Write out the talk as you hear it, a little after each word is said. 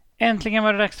Äntligen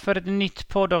var det dags för ett nytt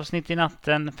poddavsnitt i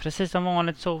natten. Precis som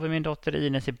vanligt sover min dotter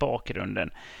Ines i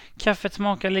bakgrunden. Kaffet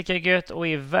smakar lika gött och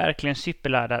är verkligen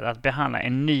superladdad att behandla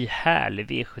en ny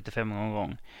härlig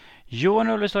V75-omgång. Johan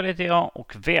Ullestad heter jag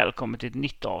och välkommen till ett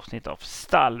nytt avsnitt av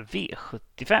Stall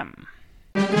V75.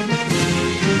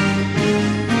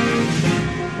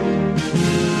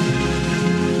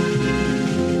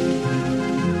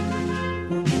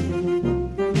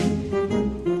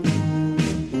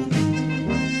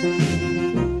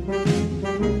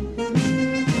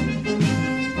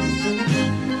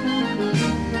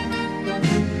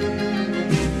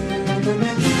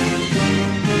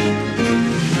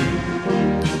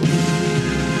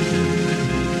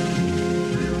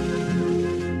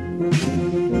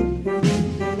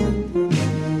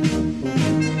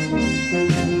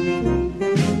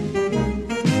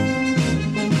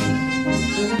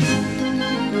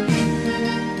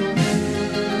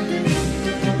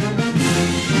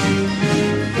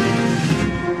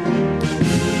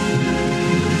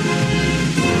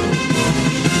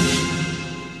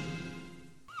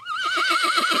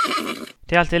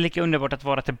 Det är alltid lika underbart att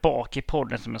vara tillbaka i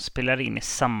podden som jag spelar in i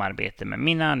samarbete med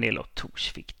min andel och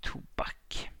Torsvik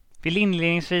Tobak. Vill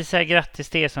inledningsvis säga grattis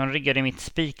till er som riggade mitt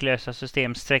spiklösa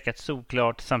system sträckat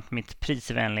solklart samt mitt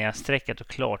prisvänliga sträckat och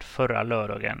klart förra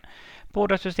lördagen.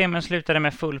 Båda systemen slutade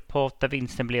med full pott där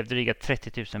vinsten blev dryga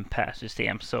 30 000 per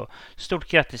system, så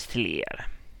stort grattis till er!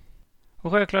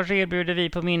 Och självklart erbjuder vi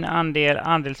på min andel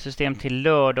andelssystem till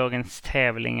lördagens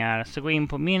tävlingar. Så gå in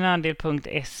på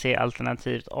minandel.se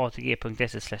alternativt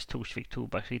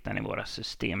atg.se/torsviktobak så hittar ni våra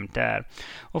system där.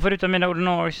 Och förutom mina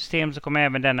ordinarie system så kommer jag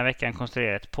även denna veckan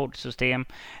konstruera ett poddsystem.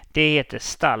 Det heter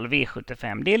Stall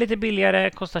V75. Det är lite billigare,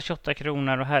 kostar 28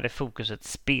 kronor och här är fokuset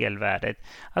spelvärdet.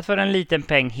 Att för en liten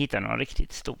peng hitta de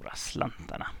riktigt stora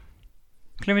slantarna.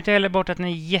 Glöm inte heller bort att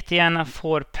ni jättegärna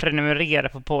får prenumerera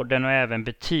på podden och även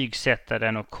betygsätta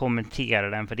den och kommentera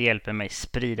den, för det hjälper mig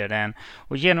sprida den.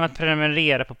 Och genom att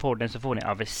prenumerera på podden så får ni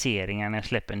aviseringar när jag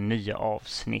släpper nya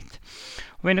avsnitt.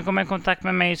 Och vill ni komma i kontakt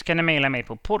med mig så kan ni mejla mig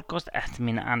på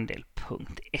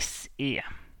podcast@minaandel.se.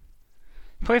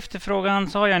 På efterfrågan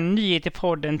så har jag en nyhet i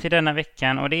podden till denna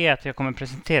veckan, och det är att jag kommer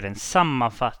presentera en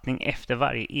sammanfattning efter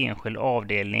varje enskild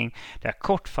avdelning där jag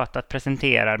kortfattat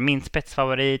presenterar min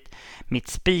spetsfavorit, mitt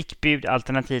spikbud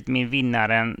alternativt min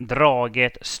vinnaren,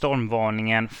 draget,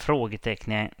 stormvarningen,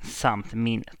 frågetecknen samt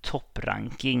min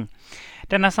toppranking.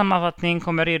 Denna sammanfattning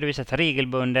kommer redovisas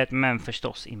regelbundet men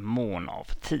förstås i mån av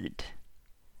tid.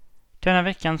 Denna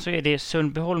veckan så är det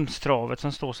Sundbyholmstravet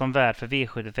som står som värd för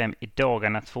V75 i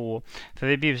dagarna 2. För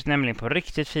vi bjuds nämligen på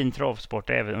riktigt fin travsport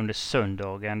även under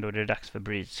söndagen då det är dags för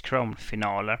Breeders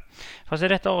Crown-finaler. Fast i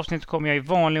detta avsnitt kommer jag i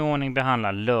vanlig ordning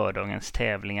behandla lördagens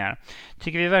tävlingar.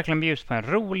 Tycker vi verkligen bjuds på en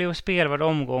rolig och spelvärd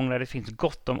omgång där det finns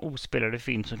gott om ospelade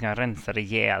fynd som kan rensa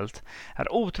rejält.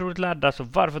 Är otroligt laddad, så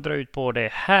varför dra ut på det?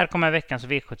 Här kommer veckans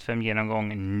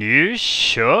V75-genomgång. Nu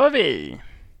kör vi!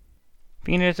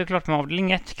 Vi inleder såklart med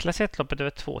avdelning 1, klass 1-loppet över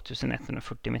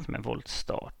 2140 meter med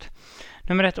voltstart.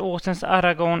 Nummer 1, Åsens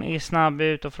Aragon, är snabb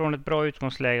ut och från ett bra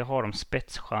utgångsläge har de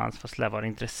spetschans fast lär vara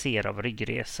intresserad av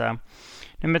ryggresa.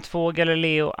 Nummer 2,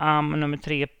 Galileo Am, nummer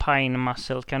 3, Pine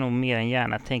Muscle kan nog mer än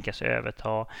gärna tänka sig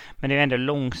överta, men det är ändå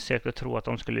långsökt att tro att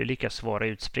de skulle lyckas svara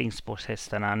ut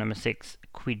springspårshästarna nummer 6,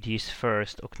 Quiddies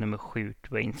First och nummer 7,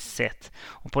 Dwayne Set.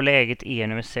 Och på läget är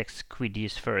nummer 6,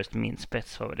 Quiddies First min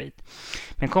spetsfavorit.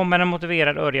 Men kommer en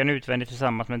motiverad Örjan utvändigt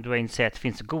tillsammans med Dwayne Set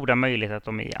finns goda möjligheter att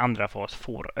de i andra fas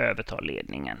får överta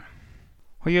ledningen.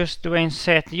 Och just Dwayne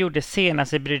Set gjorde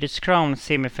senast i Breeders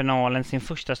Crown-semifinalen sin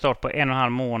första start på 1,5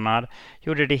 månad.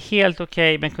 Gjorde det helt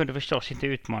okej, men kunde förstås inte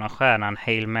utmana stjärnan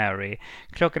Hail Mary.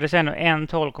 Klockades ändå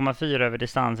 1:12,4 över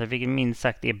distansen, vilket minst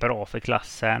sagt är bra för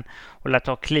klassen. Och lät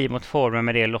ta kliv mot formen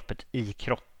med det loppet i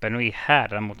kroppen och är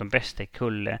härad mot de bästa i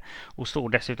kulle. Och står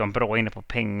dessutom bra inne på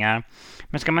pengar.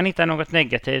 Men ska man hitta något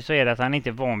negativt så är det att han inte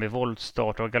är van vid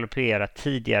voltstart och galopperat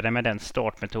tidigare med den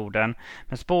startmetoden.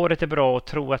 Men spåret är bra och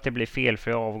tror att det blir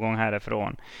felfri avgång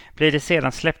härifrån. Blir det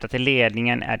sedan släppta till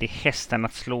ledningen är det hästen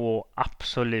att slå,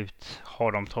 absolut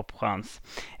har de toppchans.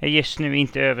 Är just nu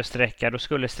inte översträckad och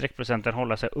skulle sträckprocenten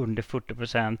hålla sig under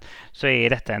 40% så är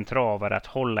detta en travare att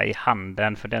hålla i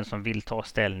handen för den som vill ta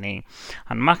ställning.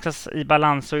 Han maxas i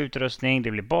balans och utrustning,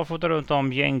 det blir barfota runt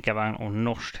om, jänkarvagn och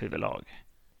norskt huvudlag.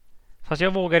 Fast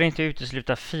jag vågar inte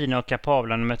utesluta fina och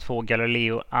kapabla nummer 2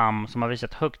 Galileo Am som har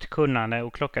visat högt kunnande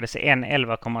och klockade sig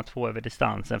 1:11,2 över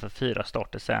distansen för 4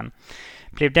 starter sen.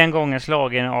 Blev den gången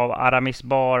slagen av Aramis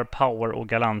Bar, Power och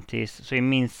Galantis så är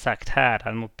minst sagt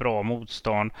härdad mot bra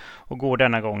motstånd och går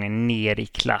denna gången ner i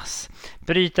klass.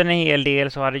 Bryter en hel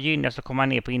del så hade gynnats att komma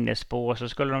ner på innerspår, så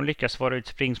skulle de lyckas svara ut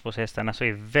springspårshästarna så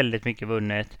är väldigt mycket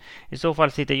vunnet. I så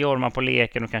fall sitter Jorma på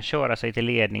leken och kan köra sig till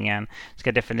ledningen.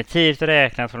 Ska definitivt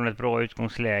räknas från ett bra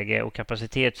utgångsläge och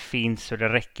kapacitet finns så det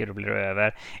räcker och blir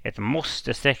över. Ett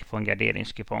måste sträck på en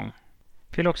garderingskupong.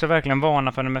 Vill också verkligen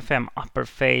varna för nummer 5 Upper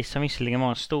Face som visserligen var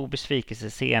en stor besvikelse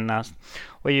senast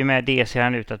och i och med det ser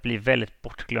han ut att bli väldigt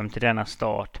bortglömd till denna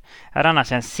start. Är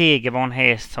annars en segervan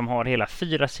häst som har hela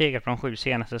 4 segrar på de 7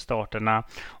 senaste starterna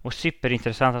och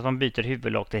superintressant att de byter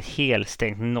huvudlag till ett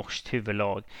helstängt norskt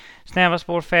huvudlag. Snäva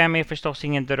spår 5 är förstås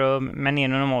ingen dröm men är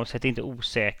normalt sett inte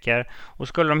osäker och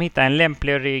skulle de hitta en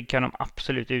lämplig rygg kan de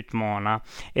absolut utmana.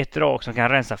 Ett drag som kan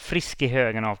rensa frisk i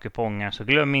högen av kupongen, så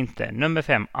glöm inte nummer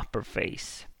 5 Upper Face.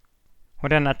 Och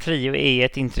denna trio är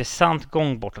ett intressant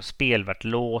gångbort och spelvärt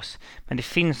lås, men det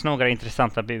finns några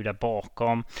intressanta bud där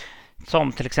bakom.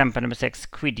 Som till exempel nummer 6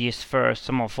 Quidditch First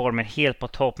som har formen helt på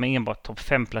topp med enbart topp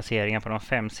 5-placeringar på de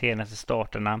 5 senaste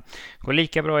starterna. Går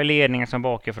lika bra i ledningen som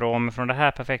bakifrån, men från det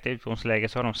här perfekta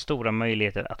utgångsläget så har de stora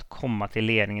möjligheter att komma till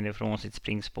ledningen ifrån sitt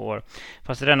springspår.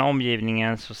 Fast i denna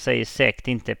omgivningen så säger säkert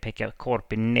inte Pekka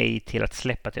Korpi nej till att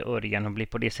släppa till Örjan och bli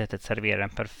på det sättet servera en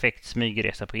perfekt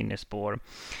smygresa på innerspår.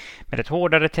 Med ett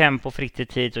hårdare tempo fritt i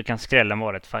tid så kan skrällen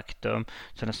vara ett faktum.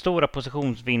 Så den stora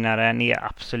positionsvinnaren är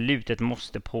absolut ett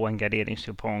måste på en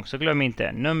garderingskupong, så glöm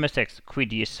inte nummer 6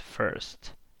 Quidditch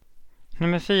First.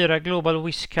 Nummer 4 Global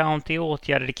Viscount är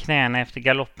åtgärdad i knäna efter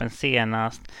galoppen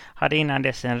senast. Hade innan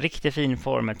dess en riktigt fin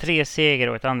form med 3 segrar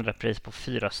och ett andra pris på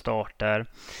 4 starter.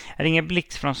 Är ingen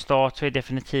blixt från start så är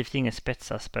definitivt ingen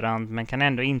spetsaspirant men kan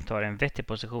ändå inta en vettig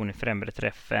position i främre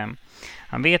träffen.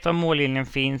 Han vet var mållinjen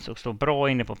finns och står bra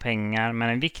inne på pengar, men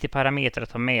en viktig parameter att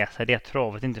ta med sig är att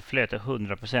travet inte flöt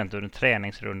 100% under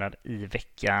träningsrundan i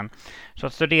veckan. Så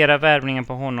att studera värvningen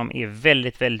på honom är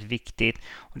väldigt viktigt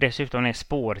och dessutom är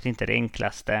spåret inte det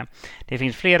enklaste. Det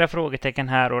finns flera frågetecken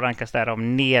här och rankas därav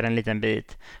ner en liten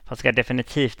bit, fast ska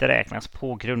definitivt räknas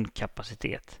på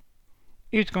grundkapacitet.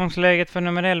 Utgångsläget för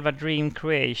nummer 11 Dream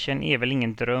Creation är väl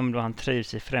ingen dröm då han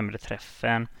trivs i främre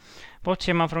träffen.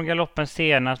 Bortser man från galoppen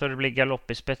senast och det blir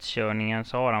galopp i spetskörningen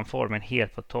så har han formen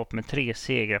helt på topp med 3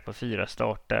 segrar på 4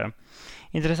 starter.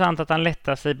 Intressant att han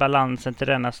lättar sig i balansen till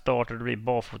denna start och det blir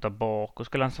barfota bak, och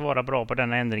skulle han svara bra på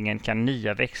denna ändringen kan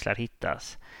nya växlar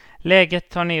hittas. Läget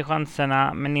tar ner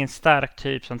chanserna, men i en stark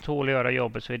typ som tål att göra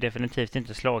jobbet så är definitivt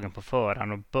inte slagen på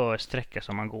förhand och bör sträcka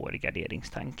som man går i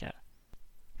garderingstankar.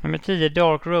 Nummer 10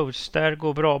 Dark Roadster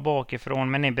går bra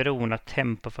bakifrån men är beroende av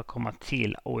tempo för att komma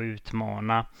till och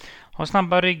utmana. Har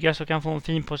snabba ryggar så kan få en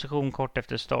fin position kort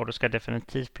efter start och ska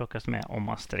definitivt plockas med om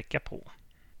man sträcker på.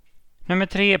 Nummer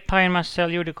 3 Pine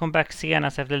Marcel gjorde comeback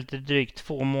senast efter lite drygt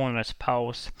 2 månaders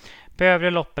paus.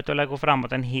 Behöver loppet och lär gå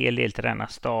framåt en hel del till denna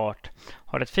start.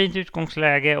 Har ett fint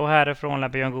utgångsläge och härifrån lär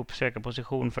Björn Goop söka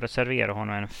position för att servera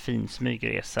honom en fin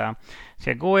smygresa.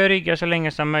 Ska gå i ryggar så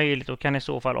länge som möjligt och kan i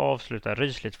så fall avsluta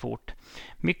rysligt fort.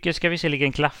 Mycket ska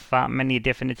visserligen klaffa men är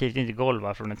definitivt inte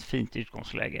golva från ett fint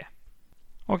utgångsläge.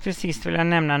 Och till sist vill jag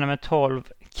nämna nummer 12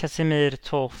 Casimir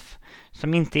Toff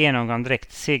som inte är någon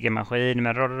direkt segermaskin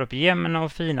men radar upp jämna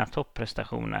och fina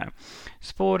topprestationer.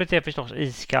 Spåret är förstås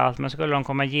iskallt men skulle de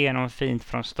komma igenom fint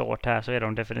från start här så är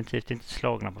de definitivt inte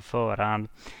slagna på förhand.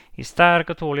 Är stark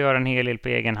och tål att göra en hel del på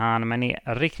egen hand men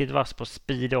är riktigt vass på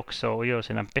speed också och gör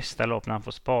sina bästa lopp när han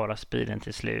får spara speeden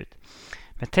till slut.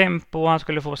 Med tempo han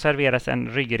skulle få serveras en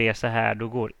ryggresa här, då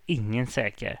går ingen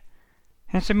säker.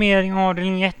 En summering av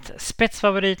avdelning 1.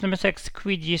 Spetsfavorit nummer 6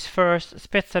 Quidditch First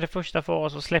spetsade första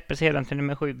fas och släpper sedan till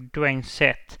nummer 7 Dwayne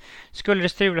Set. Skulle det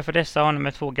strula för dessa har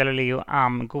nummer 2 Galileo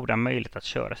Am goda möjligheter att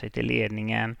köra sig till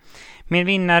ledningen. Min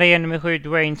vinnare är nummer 7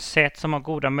 Dwayne Set som har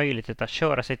goda möjligheter att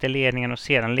köra sig till ledningen och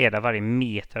sedan leda varje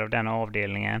meter av denna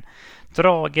avdelningen.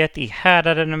 Draget i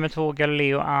härdade nummer 2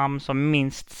 Galileo Am som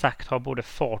minst sagt har både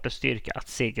fart och styrka att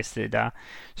segersida.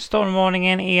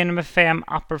 Stormvarningen är nummer 5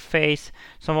 Upper Face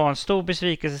som var en stor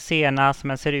besvikelse senast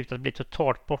men ser ut att bli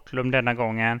totalt bortglömd denna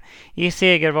gången. Är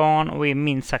segervan och är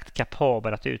minst sagt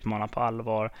kapabel att utmana på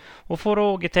allvar. Och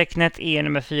frågetecknet är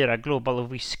nummer 4 Global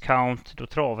Viscount då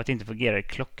travet inte fungerar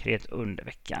klockrent under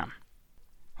veckan.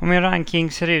 Och min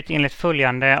ranking ser ut enligt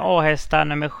följande: A-hästar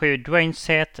nummer 7 Dwayne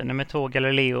Set, nummer 2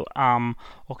 Galileo Am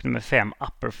och nummer 5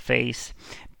 Upper Face.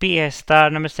 B-hästar,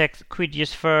 nummer 6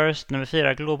 Quidius First, nummer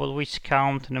 4 Global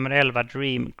Viscount, nummer 11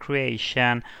 Dream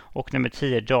Creation och nummer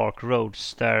 10 Dark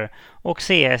Roadster. Och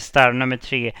C-hästar, nummer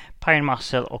 3 Pine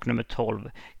Muscle och nummer 12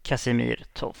 Casimir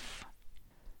Toff.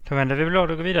 Då vänder vi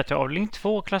blad och går vidare till avdelning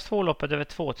 2, klass 2-loppet över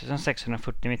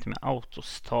 2640 meter med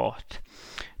autostart.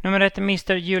 Nummer 1 är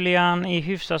Mr. Julian, är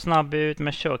hyfsat snabb ut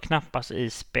men kör knappast i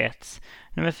spets.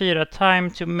 Nummer 4 Time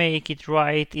to Make It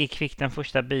Right är kvick den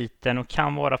första biten och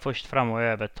kan vara först fram och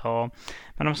överta.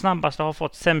 Men de snabbaste har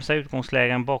fått sämsta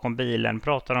utgångslägen bakom bilen.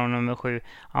 Pratar om nummer 7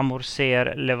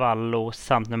 Amorcer Levallo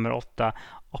samt nummer 8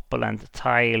 Opulent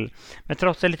Tile. Men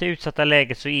trots det lite utsatta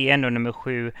läget så är ändå nummer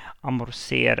 7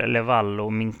 Amorcer Levallo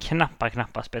min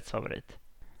knappa spetsfavorit.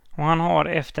 Och han har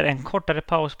efter en kortare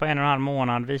paus på 1,5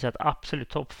 månad visat absolut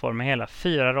toppform med hela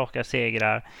 4 raka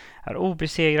segrar. Är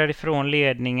obesegrad ifrån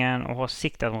ledningen och har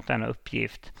siktat mot denna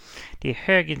uppgift. Det är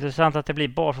högintressant att det blir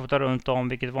barfota runt om,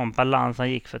 vilket var en balans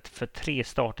han gick för 3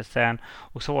 starter sedan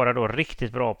och svarar då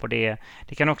riktigt bra på det.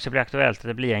 Det kan också bli aktuellt att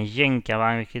det blir en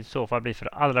jänkarvagn, vilket i så fall blir för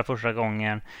allra första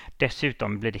gången.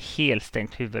 Dessutom blir det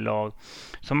helstängt huvudlag.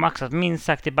 Som maxat minst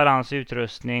sagt i balans och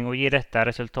utrustning, och ger detta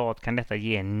resultat kan detta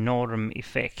ge enorm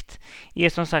effekt. Är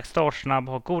som sagt startsnabb,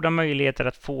 har goda möjligheter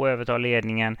att få överta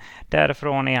ledningen.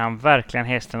 Därifrån är han verkligen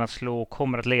hästen att slå och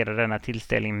kommer att leda denna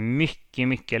tillställning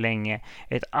mycket länge.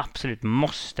 Ett absolut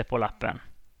måste på lappen.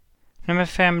 Nummer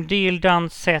 5, Deal Done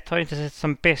Set har inte sett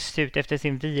som bäst ut efter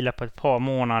sin vila på ett par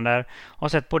månader. Har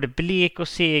sett både blek och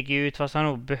seg ut, fast han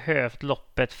nog behövt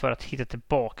loppet för att hitta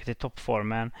tillbaka till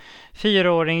toppformen.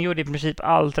 4-åring gjorde i princip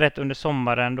allt rätt under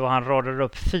sommaren då han radade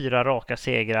upp 4 raka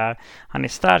segrar. Han är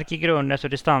stark i grunden så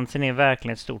distansen är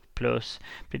verkligen ett stort plus.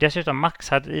 Blir dessutom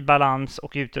maxad i balans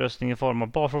och utrustning i form av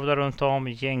barfota runt om,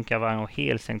 jänkarvagn och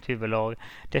helsänkt huvudlag.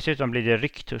 Dessutom blir det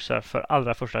rycktussar för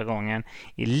allra första gången.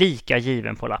 Är lika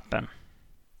given på lappen.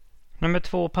 Nummer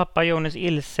 2, Pappa Jonas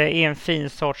Ilse, är en fin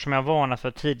start som jag varnat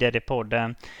för tidigare i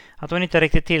podden. Att hon inte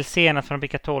räckte till senast från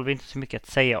bricka 12 är inte så mycket att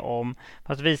säga om.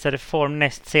 Fast visade form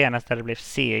näst senast där det blev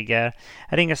seger.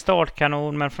 Är ingen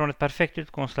startkanon, men från ett perfekt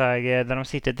utgångsläge där de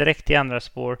sitter direkt i andra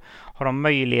spår har de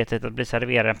möjlighet att bli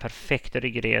serverade en perfekt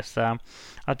ryggresa.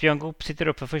 Att Björn Goop sitter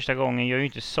upp för första gången gör ju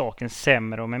inte saken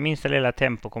sämre, och med minsta lilla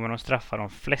tempo kommer de straffa de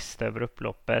flesta över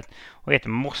upploppet och ett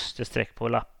måste sträck på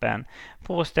lappen.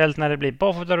 Påställt när det blir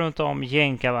barfota runt om,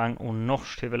 jänkarvagn och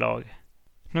norskt huvudlag.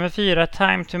 Nummer 4,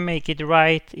 Time to Make It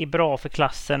Right, är bra för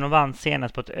klassen och vann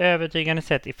senast på ett övertygande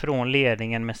sätt ifrån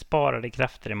ledningen med sparade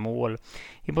krafter i mål.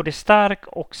 Är både stark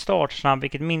och startsnabb,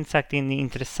 vilket minst sagt är en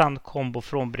intressant kombo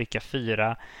från bricka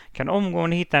 4. Kan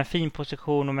omgående hitta en fin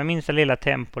position och med minsta lilla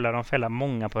tempo lär de fälla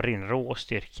många på ren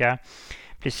råstyrka.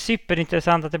 Blir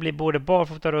superintressant att det blir både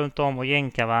barfota runt om och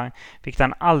jänkarvagn, vilket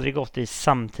han aldrig gått i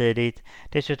samtidigt.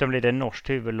 Dessutom blir det norskt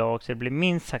huvudlag så det blir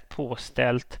minst sagt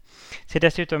påställt. Ser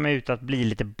dessutom ut att bli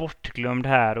lite bortglömd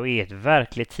här och är ett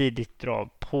verkligt tidigt drag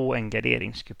på en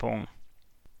garderingskupong.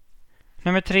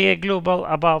 Nummer 3, Global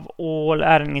Above All,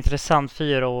 är en intressant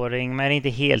 4-åring men är inte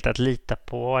helt att lita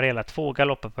på. Har hela 2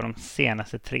 galopper på de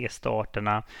senaste 3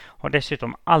 starterna. Har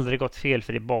dessutom aldrig gått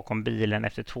felfri bakom bilen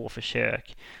efter 2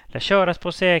 försök. Lär köras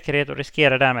på säkerhet och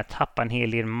riskerar därmed tappa en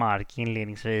hel del mark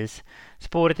inledningsvis.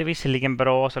 Spåret är visserligen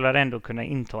bra så lär ändå kunna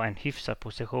inta en hyfsad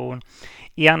position.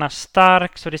 Är annars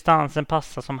stark så distansen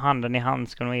passar som handen i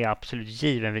handsken och är absolut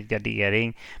given vid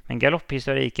gardering. Men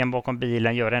galopphistoriken bakom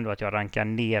bilen gör ändå att jag rankar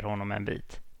ner honom en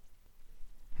bit.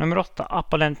 Nummer 8,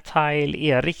 Opulent Tile,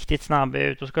 är riktigt snabb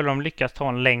ut och skulle de lyckas ta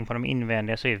en längd på de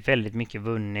invändiga så är väldigt mycket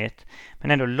vunnet.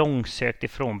 Men ändå långsökt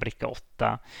ifrån bricka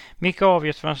 8. Mycket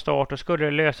avgörs från start och skulle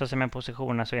det lösa sig med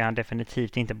positionen så är han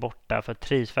definitivt inte borta för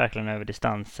trivs verkligen över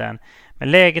distansen.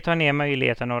 Men läget tar ner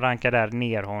möjligheten och rankar där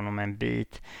ner honom en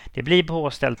bit. Det blir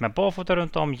påställt med barfota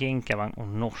runt om, jänkarvagn och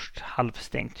norskt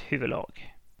halvstängt huvudlag.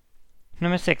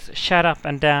 Nummer 6, Shut Up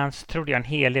and Dance, trodde jag en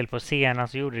hel del på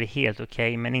senast och gjorde det helt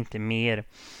okej, men inte mer.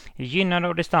 Är gynnad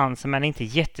av distansen men inte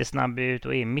jättesnabb ut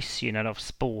och är missgynnad av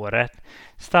spåret.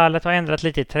 Stallet har ändrat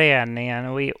lite i träningen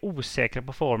och är osäkra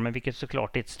på formen, vilket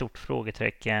såklart är ett stort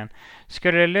frågetecken.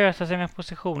 Skulle det lösa sig med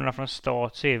positionerna från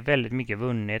start så är väldigt mycket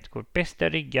vunnet. Går bästa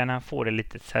ryggen när han får det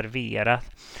lite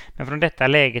serverat. Men från detta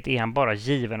läget är han bara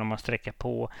given om man sträcker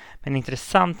på. Men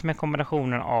intressant med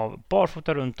kombinationen av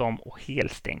barfota runt om och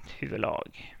helstängt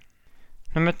huvudlag.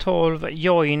 Nummer 12,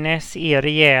 Joines, är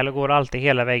rejäl och går alltid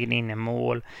hela vägen in i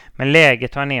mål. Men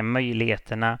läget tar ner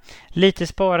möjligheterna. Lite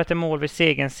sparat i mål vid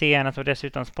segern senast och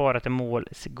dessutom sparat i mål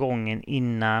gången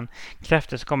innan.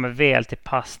 Krafter som kommer väl till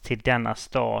pass till denna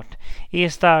start. Är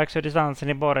stark så distansen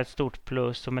är bara ett stort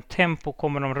plus och med tempo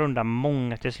kommer de runda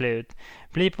många till slut.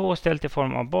 Blir påställt i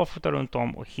form av barfota runt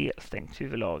om och helstängt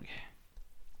huvudlag.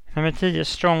 Nummer 10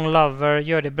 Strong Lover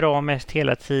gör det bra mest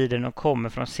hela tiden och kommer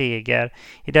från seger.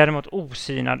 Är däremot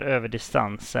osynad över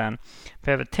distansen.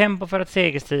 Behöver tempo för att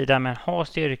segerstrida, men har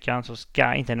styrkan så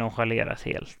ska inte nonchaleras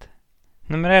helt.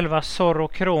 Nummer 11 Zorro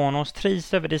Kronos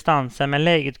trivs över distansen, men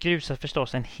läget grusas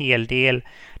förstås en hel del.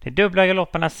 De dubbla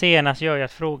galopperna senast gör ju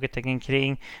att frågetecken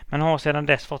kring, men har sedan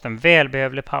dess fått en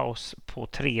välbehövlig paus på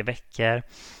 3 veckor.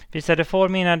 Visade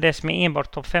form innan dess med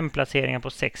enbart topp 5-placeringar på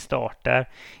 6 starter.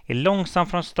 Är långsam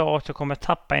från start och kommer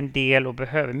tappa en del och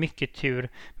behöver mycket tur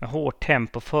med hårt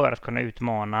tempo för att kunna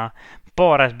utmana.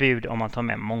 Bara ett bud om man tar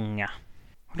med många.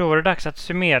 Och då var det dags att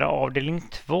summera avdelning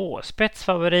 2.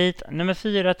 Spetsfavorit, nummer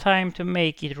 4 Time to Make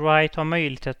It Right har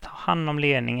möjlighet att ta hand om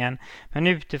ledningen, men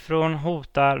utifrån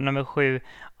hotar nummer 7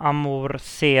 Amor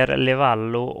Ser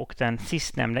Levallo, och den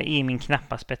sistnämnda är min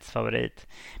knappa spetsfavorit.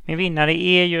 Min vinnare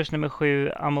är just nummer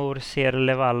 7 Amor Ser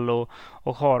Levallo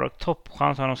och har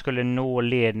toppchans om de skulle nå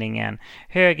ledningen.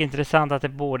 Högintressant att det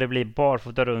både blir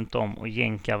barfota runt om och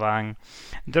jänkarvagn.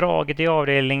 Draget i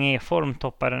avdelningen är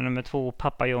formtopparen nummer 2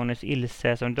 Pappa Johnny's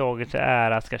Ilse, som dagens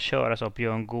ära ska köras av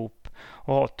Björn Goop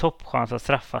och har toppchans att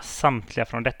straffa samtliga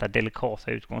från detta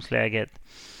delikata utgångsläget.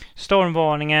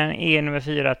 Stormvarningen är nummer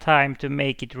 4 Time to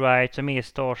Make It Right, som är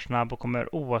startsnabb och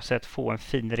kommer oavsett få en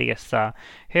fin resa.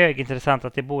 Högintressant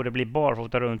att det borde bli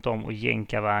barfota runt om och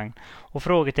jänkarvagn. Och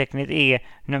frågetecknet är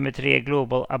nummer 3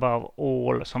 Global Above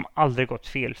All, som aldrig gått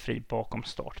felfri bakom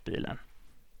startbilen.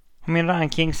 Och min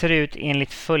ranking ser ut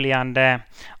enligt följande: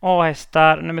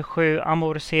 A-hästar, nummer 7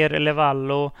 Amor Ser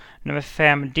Levallo, nummer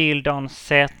 5 Dildon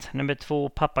Set, nummer 2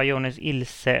 Pappa Johnny's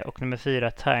Ilse och nummer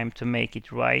 4 Time to Make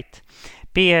It Right.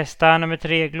 B-hästar, nummer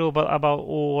 3 Global Above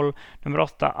All, nummer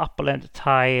 8 Appleland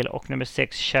Tile och nummer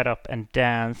 6 Shut Up and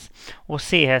Dance. Och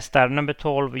C-hästar, nummer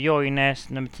 12 Joyness,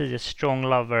 nummer 10 Strong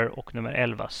Lover och nummer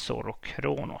 11 Zorro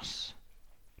Kronos.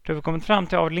 Då har vi kommit fram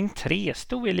till avdelning 3,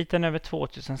 stod i lite över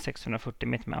 2640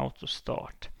 meter med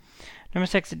autostart. Nummer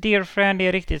 6 Dear Friend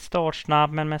är riktigt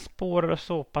startsnabb, men med spår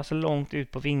så pass långt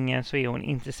ut på vingen så är hon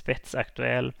inte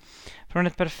spetsaktuell. Från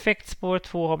ett perfekt spår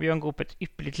 2 har Björn Goop ett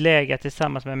ypperligt läge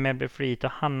tillsammans med Melby Free ta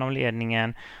hand om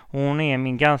ledningen, och hon är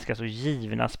min ganska så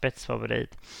givna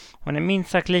spetsfavorit. Hon är minst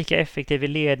sagt lika effektiv i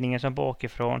ledningen som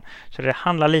bakifrån, så det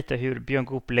handlar lite hur Björn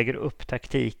Goop lägger upp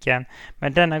taktiken,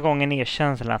 men denna gången är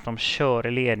känslan att de kör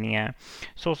i ledningen.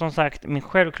 Så som sagt, min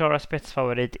självklara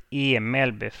spetsfavorit är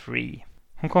Melby Free.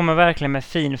 Hon kommer verkligen med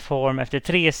fin form efter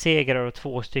 3 segrar och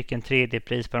 2 stycken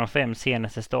tredjepris på de 5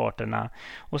 senaste starterna.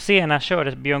 Och senast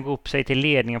kördes Björn Goop sig till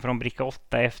ledningen från bricka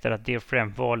 8 efter att Dear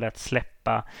Friend valde att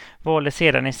släppa. Valde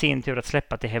sedan i sin tur att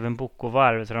släppa till Heaven Book och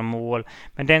varvet från mål.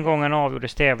 Men den gången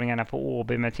avgjordes tävlingarna på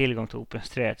Åby med tillgång till open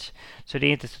stretch. Så det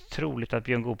är inte så troligt att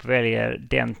Björn Goop väljer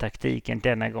den taktiken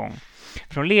denna gång.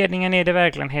 Från ledningen är det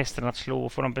verkligen hästen att slå.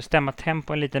 Får de bestämma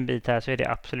tempo en liten bit här så är det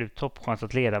absolut toppchans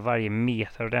att leda varje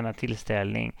meter av denna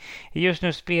tillställning. Just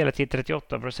nu spelar till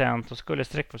 38% och skulle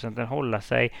sträckprocenten hålla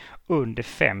sig under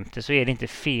 50 så är det inte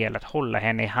fel att hålla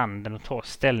henne i handen och ta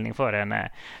ställning för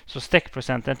henne. Så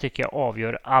sträckprocenten tycker jag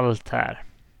avgör allt här.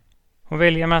 Och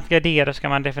väljer man att gardera ska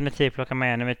man definitivt plocka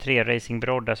med nummer 3 Racing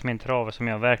Brodda, som är en trave som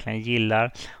jag verkligen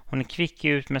gillar. Hon är kvick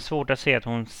ut, men svårt att se att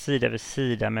hon sida vid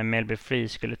sida med Melby Free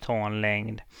skulle ta en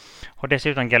längd. Har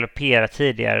dessutom galopperat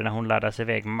tidigare när hon laddas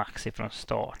iväg max ifrån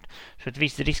start. Så ett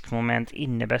visst riskmoment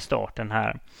innebär starten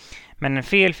här. Men en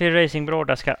felfri Racing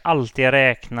Brodda ska alltid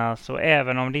räknas, och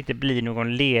även om det inte blir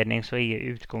någon ledning så är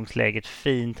utgångsläget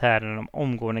fint här när de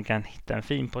omgående kan hitta en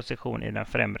fin position i den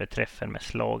främre träffen med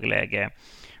slagläge.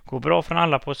 Går bra från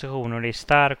alla positioner och är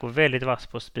stark och väldigt vass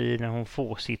på speed när hon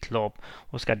får sitt lopp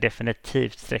och ska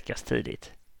definitivt sträckas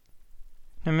tidigt.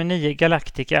 Nummer 9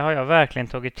 Galactica har jag verkligen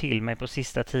tagit till mig på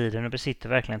sista tiden och besitter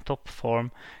verkligen toppform.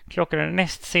 Klockade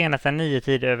näst senast en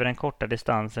 9-tid över den korta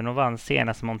distansen och vann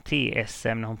senast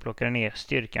Monté-SM när hon plockade ner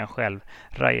styrkan själv,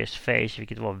 Ryers Face,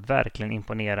 vilket var verkligen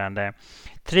imponerande.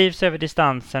 Trivs över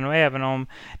distansen, och även om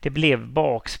det blev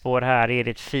bakspår här är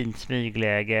det ett fint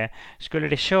smygläge. Skulle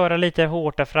det köra lite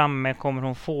hårt där framme kommer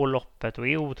hon få loppet och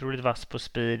är otroligt vass på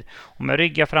speed. Och med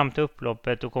rygga fram till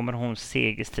upploppet då kommer hon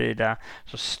segerstrida.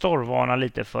 Så storvarna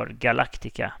lite för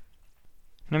Galactica.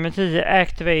 Nummer 10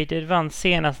 Activated vann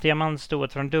senast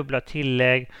diamantstoet från dubbla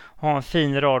tillägg och har en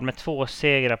fin rad med 2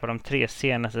 segrar på de 3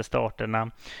 senaste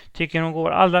starterna. Tycker hon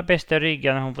går allra bäst i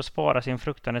ryggen när hon får spara sin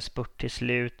fruktande spurt till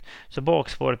slut, så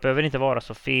bakspåret behöver inte vara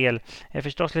så fel. Är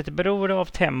förstås lite beroende av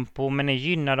tempo, men är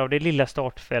gynnad av det lilla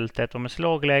startfältet, och med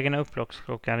slaglägen och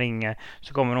upploppsklockan ringer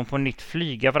så kommer hon på nytt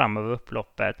flyga fram över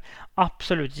upploppet.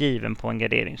 Absolut given på en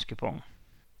garderingskupong.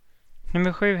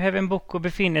 Nummer 7, Heaven Boko,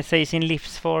 befinner sig i sin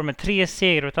livsform med 3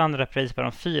 segrar och ett andra pris på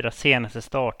de 4 senaste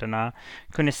starterna.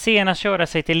 Kunde senast köra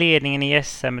sig till ledningen i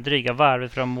SM med dryga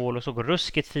varvet från mål och såg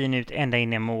ruskigt fin ut ända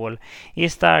in i mål. Är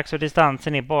stark så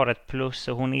distansen är bara ett plus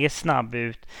och hon är snabb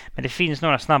ut, men det finns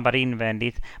några snabbare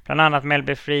invändigt, bland annat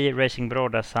Melby Free, Racing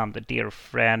Brodda samt Dear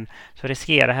Friend, så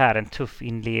riskerar här en tuff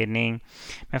inledning.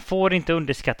 Men får inte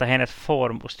underskatta hennes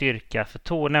form och styrka, för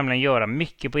tår nämligen göra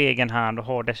mycket på egen hand och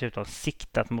har dessutom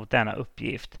siktat mot denna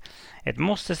uppgift. Ett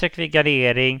måste-streck vid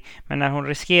gardering, men när hon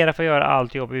riskerar för att göra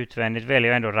allt jobb utvändigt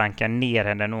väljer jag ändå ranka ner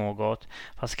henne något.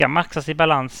 Fast ska maxas i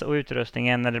balans och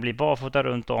utrustningen när det blir barfota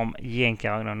runt om,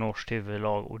 jänkarvagn och norskt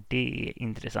huvudlag, och det är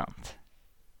intressant.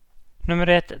 Nummer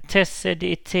 1, Tessie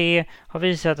DT, har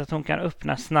visat att hon kan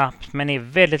öppna snabbt, men är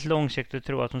väldigt långsiktig och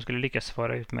tror att hon skulle lyckas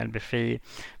svara ut Melby Free.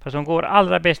 Fast hon går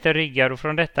allra bäst i ryggar och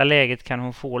från detta läget kan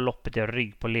hon få loppet i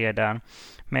rygg på ledaren.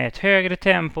 Med ett högre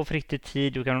tempo och fritt i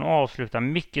tid och kan hon avsluta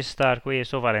mycket stark och är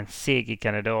så fall en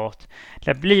segerkandidat.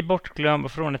 Det blir bortglömd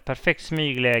och från ett perfekt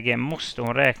smygläge måste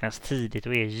hon räknas tidigt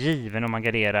och är given om man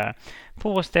garderar.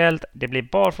 Påställt, det blir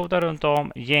barfota runt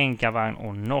om, jänkarvagn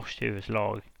och norskt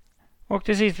huvudslag. Och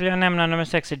till sist vill jag nämna nummer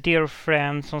 6, Dear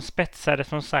Friend, som spetsade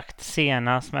som sagt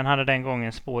senast men hade den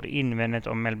gången spår invändigt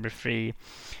om Melby Free.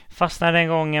 Fastnade den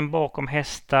gången bakom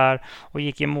hästar och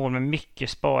gick i mål med mycket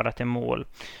sparat i mål.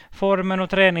 Formen och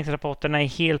träningsrapporterna är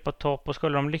helt på topp och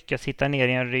skulle de lyckas hitta ner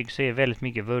i en rygg så är väldigt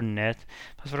mycket vunnet.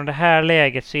 Fast från det här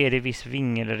läget så är det viss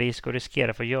vingelrisk och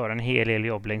riskerar för att göra en hel del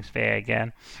jobb längs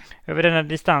vägen. Över denna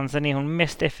distansen är hon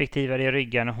mest effektivare i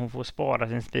ryggen och hon får spara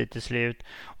sin speed till slut.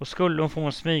 Och skulle hon få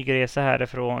en smygresa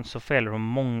härifrån så fäller hon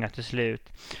många till slut.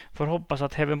 Får hoppas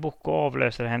att Heaven Boko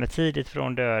avlöser henne tidigt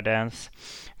från dödens.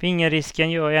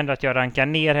 Vingelrisken gör ändå att jag rankar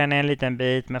ner henne en liten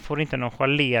bit, men får inte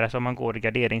nonchaleras om man går i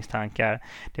garderingstankar.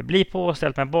 Det blir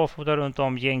påställt med barfota runt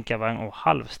om, jänkarvagn och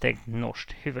halvstängt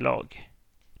norskt huvudlag.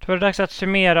 Då är det dags att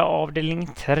summera avdelning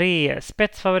 3.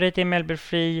 Spetsfavorit är Melby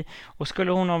Free och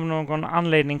skulle hon av någon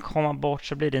anledning komma bort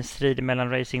så blir det en strid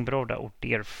mellan Racing Brodda och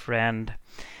Dear Friend.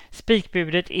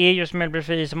 Spikbudet är just Melby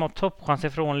Free som har toppchans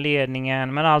ifrån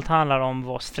ledningen, men allt handlar om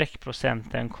vad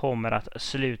streckprocenten kommer att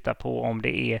sluta på, om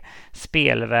det är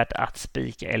spelvärt att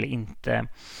spika eller inte.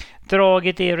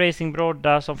 Draget är Racing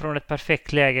Brodda som från ett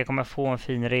perfekt läge kommer få en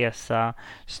fin resa.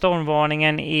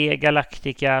 Stormvarningen är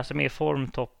Galactica som är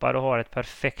formtoppad och har ett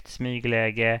perfekt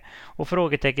smygläge. Och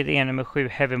frågetecket är nummer 7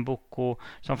 Heaven Boko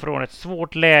som från ett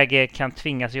svårt läge kan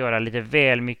tvingas göra lite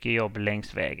väl mycket jobb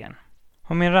längs vägen.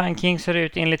 Och min ranking ser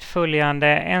ut enligt följande: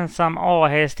 ensam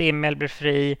A-häst är Melby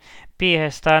Free,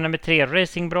 B-hästar nummer 3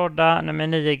 Racing Brodda, nummer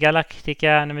 9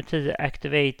 Galactica, nummer 10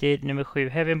 Activated, nummer 7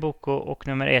 Heaven Boko och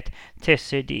nummer 1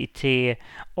 Tessie DT,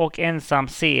 och ensam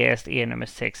C-häst är nummer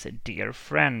 6 Dear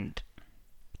Friend.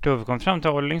 Då har vi kommit fram till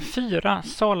avdelning 4,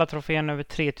 Sala-trofén över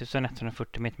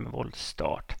 3140 meter med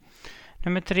voltstart.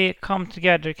 Nummer 3 Come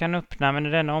Together kan öppna, men i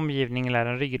denna omgivning lär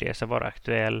en ryggresa vara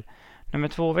aktuell. Nummer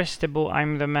 2 Västerbo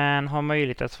I'm the Man har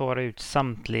möjlighet att svara ut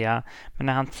samtliga, men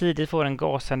när han tidigt får en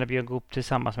gasande Björn Goop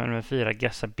tillsammans med nummer 4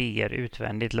 Gassa BR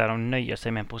utvändigt lär de nöja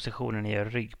sig med positionen i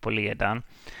rygg på ledan.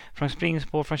 Från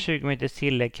springspår från 20 meters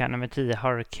tillägg kan nummer 10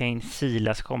 Hurricane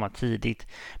Silas komma tidigt,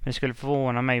 men det skulle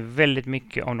förvåna mig väldigt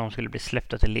mycket om de skulle bli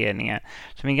släppta till ledningen.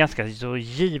 Som en ganska så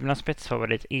givna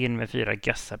spetsfavorit är nummer 4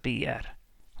 Gassa BR.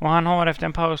 Och han har efter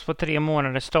en paus på 3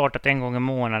 månader startat en gång i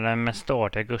månaden med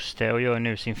start i augusti och gör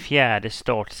nu sin 4:e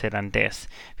start sedan dess.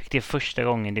 Vilket är första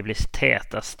gången det blir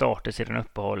täta starter sedan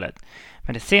uppehållet.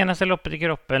 Men det senaste loppet i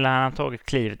kroppen lär han tagit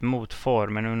klivet mot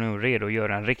formen och nu redo att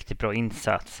göra en riktigt bra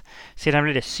insats. Sedan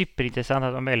blir det superintressant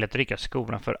att de väljer att rycka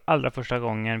skorna för allra första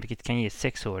gången, vilket kan ge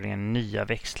 6-åringen nya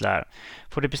växlar.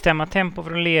 Får det bestämma tempo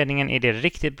från ledningen är det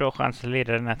riktigt bra chans att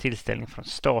leda den här tillställningen från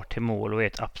start till mål och är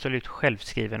ett absolut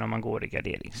självskriven om man går i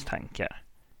garderingstankar.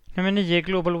 Nummer 9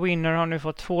 Global Winner har nu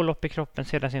fått 2 lopp i kroppen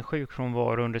sedan sin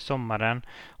sjukfrånvaro under sommaren.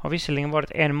 Har visserligen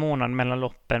varit 1 månad mellan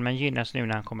loppen men gynnas nu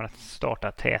när han kommer att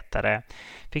starta tätare.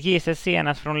 Fick ge sig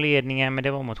senast från ledningen, men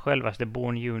det var mot självaste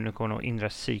Born Unicorn och Indra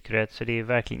Secret, så det är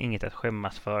verkligen inget att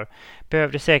skämmas för.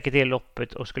 Behövde säkert det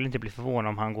loppet och skulle inte bli förvånad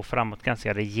om han går framåt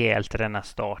ganska rejält i denna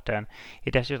starten.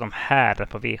 Är dessutom härad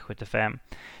på V75.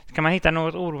 Ska man hitta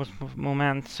något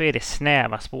orosmoment så är det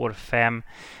snäva spår 5.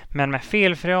 Men med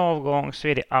felfri avgång så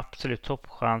är det absolut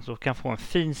toppchans och kan få en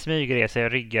fin smygresa i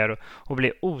ryggar och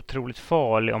bli otroligt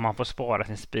farlig om man får spara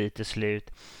sin speed till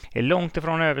slut. Är långt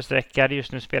ifrån översträckad,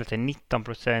 just nu spelar till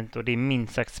 19% och det är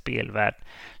minst sagt spelvärt.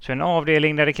 Så en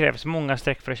avdelning där det krävs många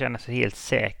streck för att känna sig helt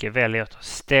säker väljer att ta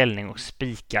ställning och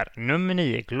spikar nummer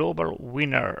 9 Global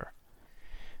Winner.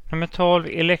 Nummer 12,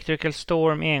 Electrical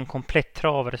Storm, är en komplett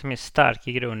travare som är stark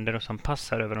i grunden och som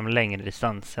passar över de längre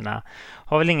distanserna.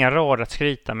 Har väl inga rad att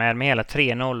skryta med hela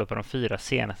 3-0 på de 4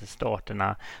 senaste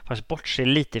starterna. Fast bortser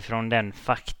lite från den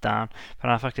faktan, för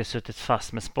han har faktiskt suttit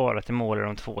fast med sparat i mål i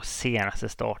de 2 senaste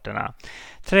starterna.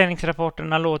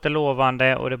 Träningsrapporterna låter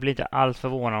lovande och det blir inte alls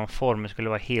förvånande om formen skulle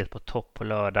vara helt på topp på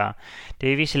lördag. Det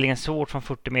är visserligen svårt från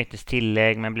 40 meters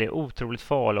tillägg, men blir otroligt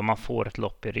farligt om man får ett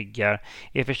lopp i ryggar.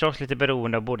 Är förstås lite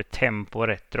beroende av både tempo och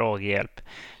rätt draghjälp.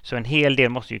 Så en hel del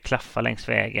måste ju klaffa längs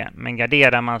vägen, men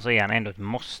garderar man så är han ändå ett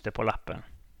måste på lappen.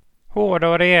 Hårda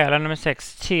och rejäla nummer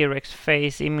 6, T-Rex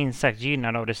Face, är minst sagt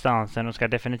gynnad av distansen och ska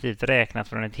definitivt räknas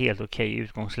från ett helt okej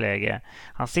utgångsläge.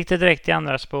 Han sitter direkt i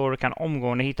andra spår och kan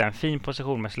omgående hitta en fin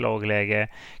position med slagläge.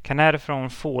 Kan härifrån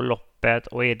få loppet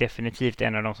och är definitivt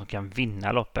en av de som kan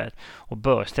vinna loppet och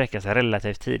bör sträcka sig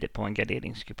relativt tidigt på en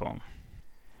garderingskupong.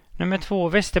 Nummer 2,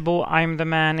 Västerbo I'm the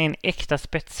Man, är en äkta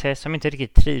spetshäst som inte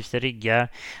riktigt trivs i ryggar.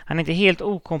 Han är inte helt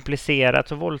okomplicerad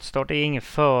så voltstart är ingen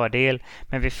fördel,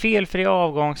 men vid felfri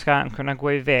avgång ska han kunna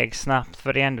gå iväg snabbt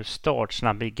för det är ändå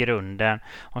startsnabb i grunden.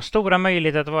 Har stora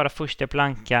möjligheter att vara först i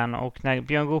plankan och när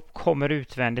Björn Goop kommer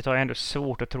utvändigt har jag ändå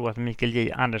svårt att tro att Mikael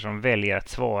J. Andersson väljer att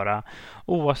svara.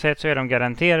 Oavsett så är de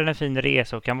garanterade en fin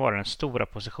resa och kan vara den stora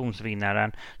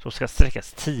positionsvinnaren som ska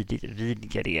sträckas tidigt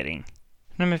vid gardering.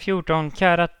 Nummer 14,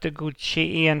 Karat de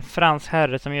Gucci, är en fransk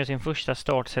herre som gör sin första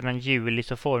start sedan juli,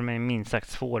 så formen är minst sagt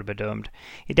svårbedömd.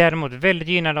 Är däremot väldigt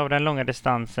gynnad av den långa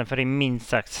distansen för det är minst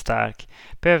sagt stark.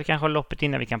 Behöver kanske loppet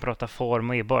innan vi kan prata form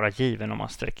och är bara given om man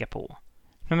sträcker på.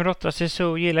 Nummer 8,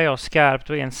 Sisu, gillar jag skarpt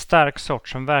och är en stark sort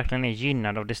som verkligen är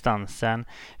gynnad av distansen.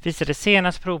 Visade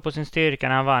senast prov på sin styrka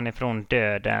när han vann ifrån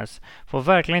Dödens. Får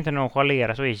verkligen inte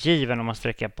nonchaleras och är given om man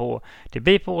sträcker på. Det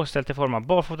blir påställt i form av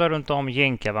barfota runt om,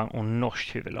 jänkarvagn och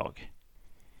norskt huvudlag.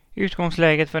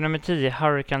 Utgångsläget för nummer 10,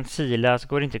 Hurricane Silas,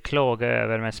 går inte klaga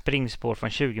över med springspår från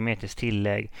 20 meters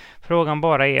tillägg. Frågan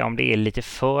bara är om det är lite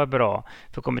för bra,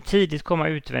 för kommer tidigt komma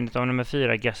utvändigt av nummer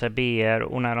 4, Gassa BR,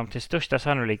 och när de till största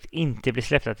sannolikt inte blir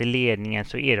släppta till ledningen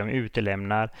så är de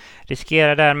utelämnar.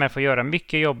 Riskerar därmed få göra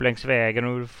mycket jobb längs vägen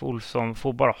och Ulf Olsson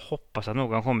får bara hoppas att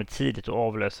någon kommer tidigt och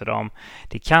avlöser dem.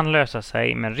 Det kan lösa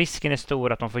sig, men risken är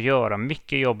stor att de får göra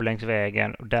mycket jobb längs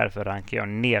vägen och därför rankar jag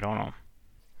ner honom.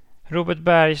 Robert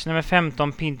Bergs nummer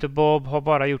 15, Pinto Bob, har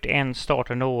bara gjort en start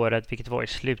under året, vilket var i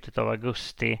slutet av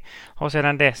augusti. Har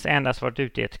sedan dess endast varit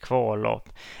ute i ett kvallopp.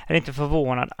 Är inte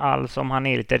förvånad alls om han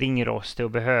är lite ringrostig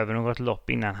och behöver något lopp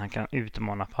innan han kan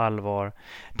utmana på allvar.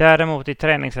 Däremot är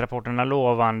träningsrapporterna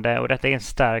lovande och detta är en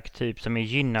stark typ som är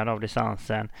gynnad av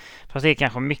distansen. Fast det är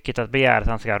kanske mycket att begära att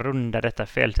han ska runda detta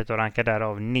fältet och ranka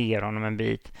därav ner honom en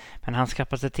bit. Men hans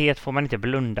kapacitet får man inte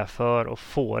blunda för och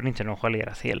får inte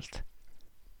nonchaleras helt.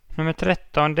 Nummer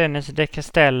 13, Dennis de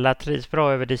Castella, trivs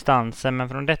bra över distansen, men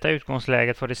från detta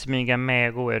utgångsläget får det smyga med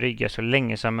och gå i ryggar så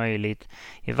länge som möjligt.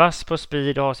 Är vass på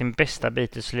speed och har sin bästa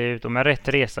bit till slut och med rätt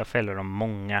resa fäller de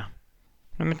många.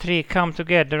 Nummer 3, Come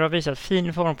Together, har visat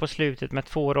fin form på slutet med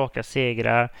 2 raka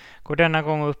segrar. Går denna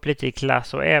gång upp lite i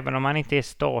klass och även om han inte är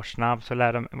startsnabb så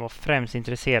lär de vara främst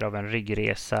intresserade av en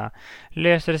ryggresa.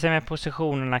 Löser det sig med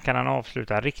positionerna kan han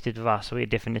avsluta riktigt vass och är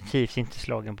definitivt inte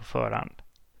slagen på förhand.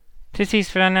 Till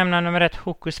sist vill jag nämna nummer 1,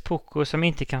 Hokus Pokus, som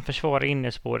inte kan försvara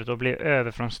innerspåret och blir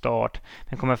över från start,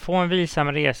 men kommer få en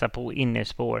vilsam resa på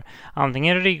innerspår.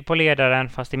 Antingen rygg på ledaren,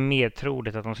 fast det är mer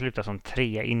troligt att de slutar som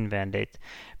 3 invändigt.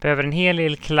 Behöver en hel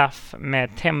del klaff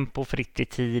med tempo fritt i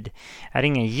tid. Är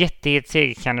ingen jättehet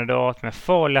segerkandidat, men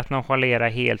farlig att nonchalera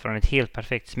helt från ett helt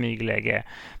perfekt smygläge,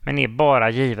 men är bara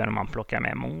given om man plockar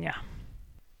med många.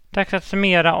 Dags att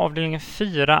summera avdelningen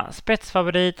 4.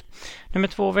 Spetsfavorit. Nummer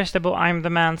 2, Västerbo I'm the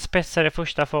Man, spetsar i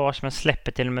första fas men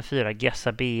släpper till nummer 4,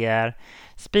 Gassa BR.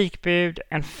 Spikbud.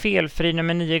 En felfri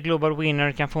nummer 9, Global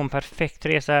Winner, kan få en perfekt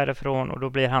resa härifrån och då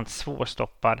blir han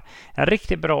svårstoppad. En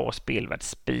riktigt bra och spelvärd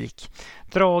spik.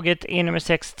 Draget är nummer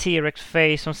 6, T-Rex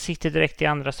Face, som sitter direkt i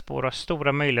andra spår och har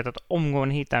stora möjligheter att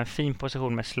omgående hitta en fin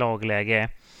position med slagläge.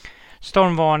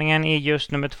 Stormvarningen är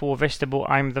just nummer 2, Västerbo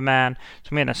I'm the Man,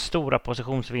 som är den stora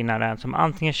positionsvinnaren som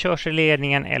antingen körs i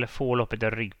ledningen eller får loppet i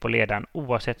rygg på ledaren.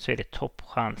 Oavsett så är det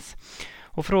toppchans.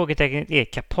 Och frågetecknet är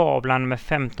kapabla nummer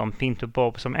 15, Pinto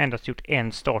Bob, som endast gjort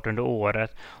en start under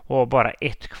året och har bara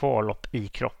ett kvallopp i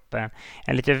kroppen.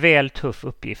 En lite väl tuff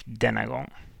uppgift denna gång.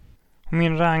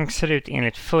 Min rank ser ut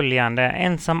enligt följande: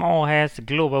 ensam A-häst,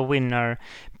 Global Winner,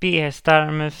 B-hästar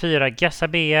nummer 4, Gassa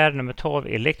BR, nummer 12,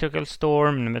 Electrical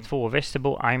Storm, nummer 2,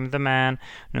 Västerbo I'm the Man,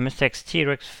 nummer 6,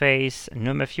 T-Rex Face,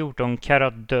 nummer 14,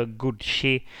 Karat de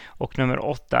Gucci och nummer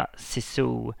 8,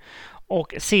 Sisu.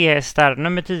 Och C-hästar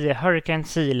nummer 10, Hurricane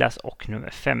Silas och nummer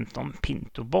 15,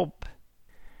 Pinto Bob.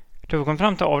 Då vi kom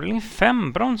fram till avdelning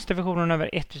 5, bronsdivisionen över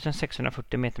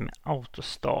 1640 meter med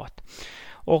autostart.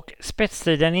 Och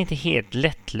spetsstriden är inte helt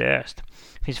lättlöst.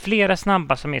 Det finns flera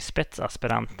snabba som är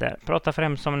spetsaspiranter. Pratar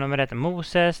främst om nummer 1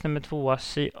 Moses, nummer 2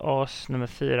 Syas, nummer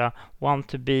 4 One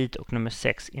to Beat och nummer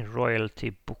 6 In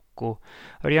Royalty Boko.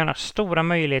 Örjan har stora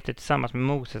möjligheter tillsammans med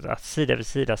Moses att sida vid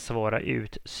sida svara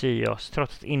ut Syas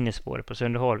trots att innespåret på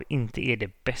Sönderholm inte är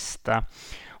det bästa.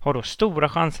 Har då stora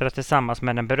chanser att tillsammans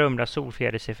med den berömda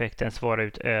solfjäderseffekten svara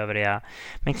ut övriga.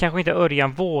 Men kanske inte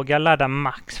Örjan vågar ladda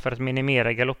max för att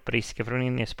minimera galopprisker från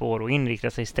innespår och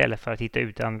inrikta sig istället för att hitta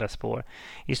ut andra spår.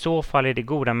 I så fall är det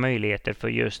goda möjligheter för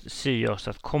just Syos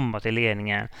att komma till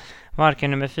ledningen.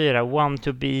 Varken nummer 4 One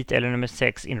to Beat eller nummer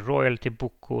 6 In Royalty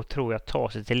Boko tror jag tar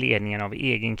sig till ledningen av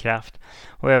egen kraft.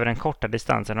 Och över den korta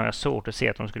distansen har jag svårt att se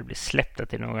att de skulle bli släppta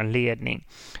till någon ledning.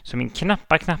 Så min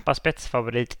knappa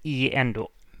spetsfavorit är ändå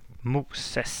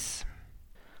Moses.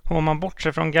 Och om man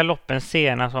bortser från galoppen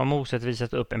senast så har Moses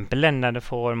visat upp en bländande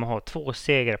form och har 2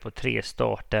 segrar på 3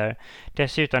 starter.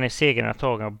 Dessutom är segrarna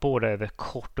tagna både över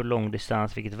kort och lång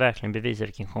distans, vilket verkligen bevisar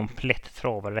vilken komplett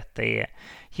travare detta är.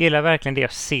 Gillar verkligen det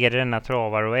jag ser i denna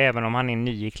travare, och även om han är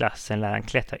ny i klassen lär han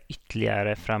klättra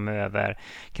ytterligare framöver.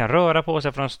 Kan röra på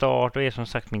sig från start och är som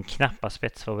sagt min knappa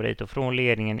spetsfavorit, och från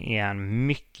ledningen är han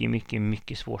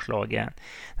mycket svårslagen.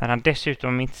 När han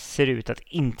dessutom inte ser ut att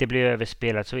inte bli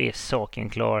överspelad så är saken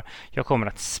klar. Jag kommer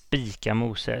att spika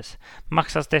Moses.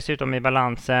 Maxas dessutom i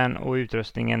balansen och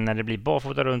utrustningen när det blir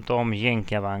barfota runt om,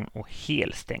 jänkarvagn och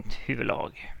helstängt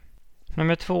huvudlag.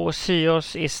 Nummer 2,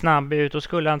 Syos, är snabb ut, och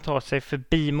skulle han ta sig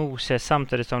förbi Moses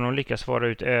samtidigt som de lyckas svara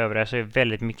ut övriga så är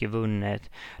väldigt mycket vunnet.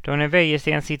 Daniel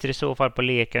Wäjersten sitter i så fall på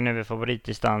leken över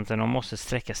favoritdistansen och måste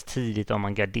sträckas tidigt om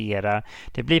man garderar.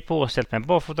 Det blir påställt med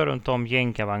barfota runt om,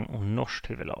 jänkarvagn och norskt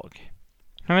huvudlag.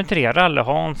 Nummer 3, Ralle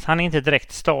Hans. Han är inte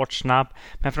direkt startsnabb,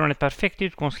 men från ett perfekt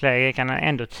utgångsläge kan han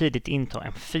ändå tidigt inta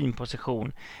en fin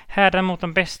position. Härden mot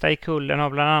de bästa i kullen har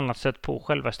bland annat stött på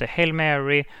självaste Hail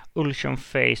Mary, Ultion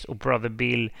Face och Brother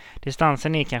Bill.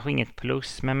 Distansen är kanske inget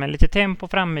plus, men med lite tempo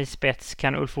framme i spets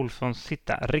kan Ulf Olsson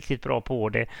sitta riktigt bra på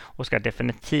det och ska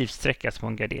definitivt sträckas på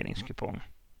en garderingskupong.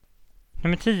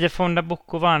 Nummer 10, Fonda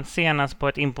Boko, vann senast på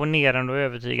ett imponerande och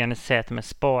övertygande sätt med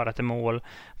sparat i mål.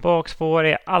 Bakspår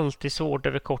är alltid svårt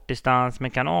över kort distans,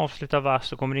 men kan avsluta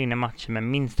vass och kommer in i matchen med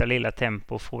minsta lilla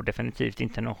tempo och får definitivt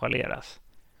inte nonchaleras.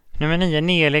 Nummer 9,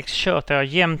 Nelix, tjötar jag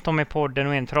jämt om i podden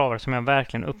och är en travare som jag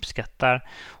verkligen uppskattar.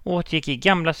 Återgick i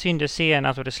gamla synder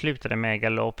senast och det slutade med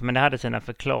galopp, men det hade sina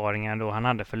förklaringar då han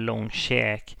hade för lång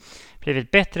käk.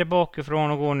 Blivit bättre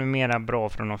bakifrån och går numera bra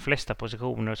från de flesta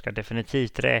positioner och ska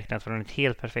definitivt räknas från ett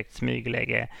helt perfekt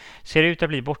smygläge. Ser ut att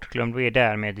bli bortglömd och är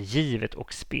därmed givet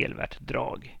och spelvärt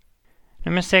drag.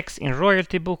 Nummer 6, In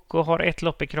Royalty Boko, har ett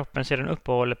lopp i kroppen sedan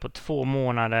uppehållet på 2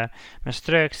 månader, men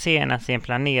strök senast i en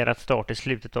planerad start i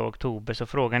slutet av oktober, så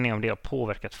frågan är om det har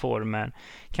påverkat formen.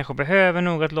 Kanske behöver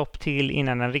något lopp till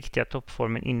innan den riktiga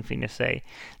toppformen infinner sig.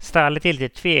 Stallet är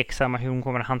lite tveksamma hur hon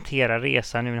kommer att hantera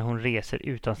resan nu när hon reser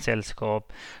utan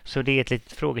sällskap, så det är ett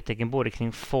litet frågetecken både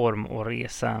kring form och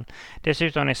resan.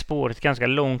 Dessutom är spåret ganska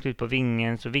långt ut på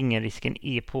vingen, så vingenrisken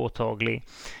är påtaglig.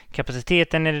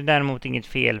 Kapaciteten är det däremot inget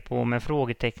fel på, men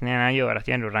frågetecknen gör att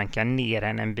jag ändå rankar ner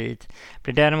henne en bit.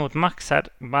 Blir däremot maxad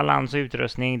balans och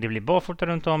utrustning, det blir barfota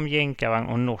runt om, jänkarvagn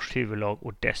och norskt huvudlag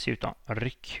och dessutom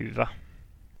ryckhuva.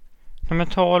 Nummer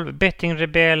 12, Betting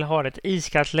Rebel, har ett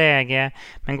iskallt läge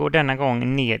men går denna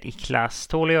gång ned i klass.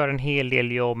 Tål att göra en hel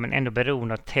del jobb men ändå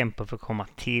beroende av tempo för att komma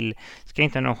till. Ska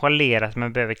inte nonchaleras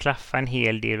men behöver klaffa en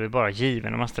hel del och är bara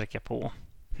given om man sträcker på.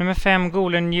 Nummer 5,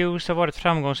 Golden News, har varit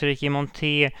framgångsrik i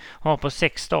Monté och har på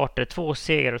 6 starter 2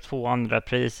 segrar och 2 andra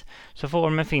pris. Så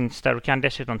formen finns där och kan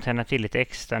dessutom tända till lite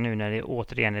extra nu när det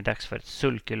återigen är dags för ett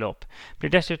sulkelopp. Blir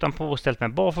dessutom påställt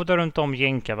med barfota runt om,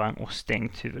 jänkarvagn och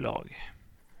stängt huvudlag.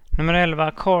 Nummer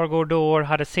 11, Cargo Door,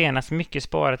 hade senast mycket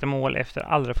sparat i mål efter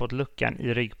aldrig fått luckan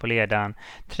i rygg på ledan.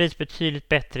 Trivs betydligt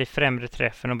bättre i främre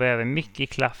träffen och behöver mycket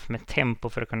klaff med tempo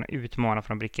för att kunna utmana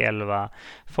från bricka 11.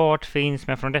 Fart finns,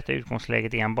 men från detta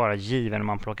utgångsläget är han bara given om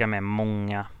man plockar med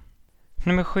många.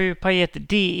 Nummer 7, Payet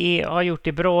DE, har gjort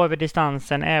det bra över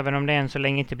distansen även om det än så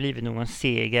länge inte blivit någon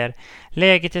seger.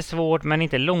 Läget är svårt men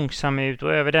inte långsam ut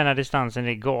och över denna distansen är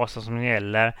det gasa som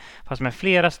gäller. Fast med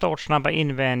flera startsnabba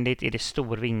invändigt är det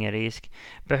stor vingerrisk.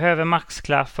 Behöver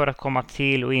maxklaff för att komma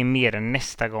till och är mer än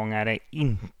nästa gång är det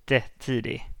inte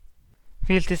tidig.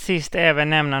 Vill till sist även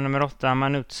nämna nummer 8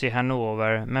 Manuzzi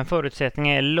Hannover, men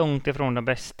förutsättningarna är långt ifrån de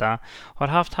bästa. Har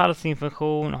haft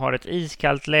halsinfektion, har ett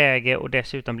iskallt läge och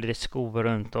dessutom blir det skov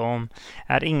runt om.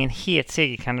 Är ingen het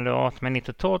segerkandidat men är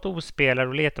totalt ospelad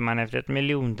och letar man efter ett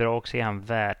miljondrag så är han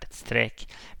värt ett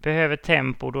streck. Behöver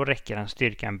tempo, då räcker hans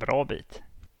styrka en bra bit.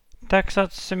 Dags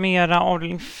att summera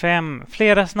avdelning 5.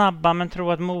 Flera snabba men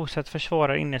tror att Moset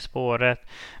försvarar innespåret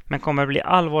men kommer bli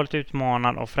allvarligt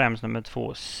utmanad av främst nummer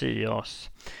 2 Syos.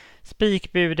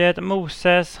 Spikbudet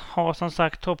Moses har som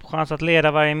sagt toppchans att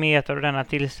leda varje meter av denna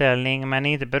tillställning men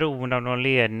är inte beroende av någon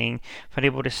ledning för det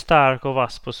är både stark och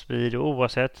vass på speed och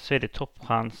oavsett så är det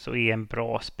toppchans och är en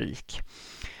bra spik.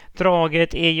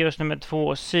 Draget är just nummer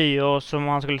 2 Syos som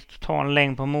han skulle ta en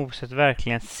längd på Moset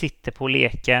verkligen sitter på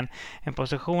leken. En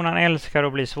position han älskar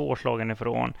och blir svårslagen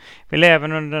ifrån. Vill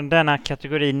även under denna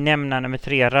kategori nämna nummer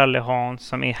 3 Rally Hans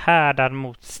som är härdad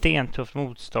mot stentufft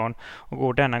motstånd och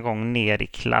går denna gång ner i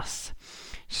klass.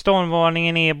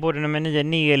 Stormvarningen är både nummer 9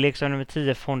 Nelix och nummer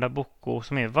 10 Fonda Bocco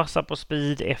som är vassa på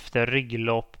speed efter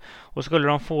rygglopp och skulle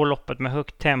de få loppet med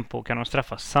högt tempo kan de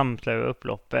straffas samtliga över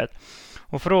upploppet.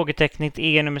 Och frågetecknet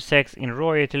är nummer 6 In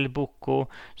Royal Bocco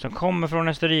som kommer från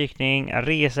en strykning,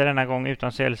 reser denna gång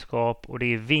utan sällskap och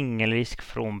det är vingelrisk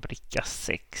från bricka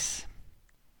 6.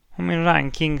 Och min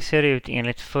ranking ser ut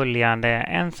enligt följande: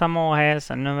 ensam A-häst,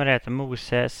 nummer 1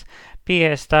 Moses,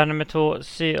 B-hästar nummer 2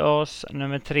 Syos,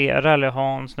 nummer 3 Rally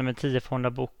Hans, nummer 10 Fonda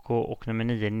Bocco och nummer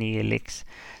 9 Nelix.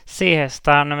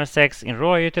 C-hästar nummer 6 In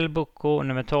Royal Bocco,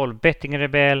 nummer 12 Betting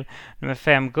Rebel, nummer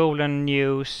 5 Golden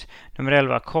News, nummer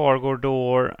 11 Cargo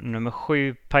Door, nummer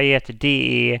 7 Payet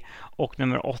DE och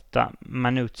nummer 8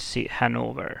 Manuzzi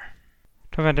Hannover.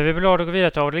 Då vänder vi blad och går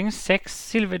vidare till avdelning 6,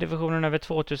 silverdivisionen över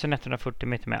 2140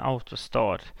 meter med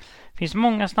autostart. Finns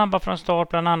många snabba från start,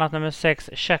 bland annat nummer 6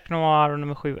 Chac Noir och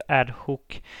nummer 7 Ad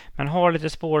Hook, men har lite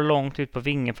spår långt ut på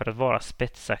vingen för att vara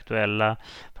spetsaktuella.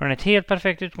 Från ett helt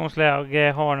perfekt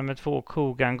utgångsläge har nummer 2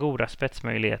 Kogan goda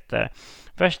spetsmöjligheter.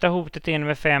 Värsta hotet är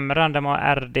nummer 5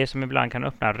 Randama RD som ibland kan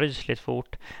öppna rysligt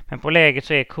fort, men på läget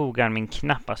så är Kogan min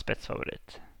knappa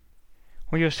spetsfavorit.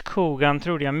 Och just Kogan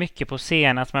trodde jag mycket på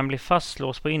senast men blir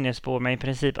fastlåst på innespår med i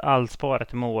princip allt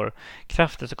sparat i mål.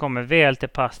 Krafter som kommer väl till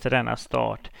pass till denna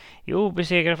start. Är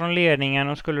obesegrade från ledningen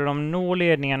och skulle de nå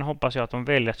ledningen hoppas jag att de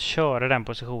väljer att köra den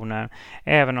positionen.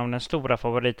 Även om den stora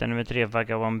favoriten nummer 3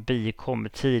 Vagabond B kommer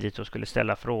tidigt och skulle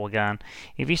ställa frågan.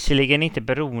 Är visserligen inte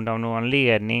beroende av någon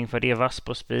ledning för det är vass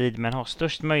på speed men har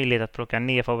störst möjlighet att plocka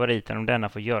ner favoriten om denna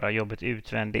får göra jobbet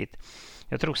utvändigt.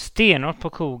 Jag tror stenhårt på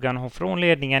Kogan och från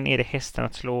ledningen är det hästen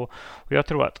att slå och jag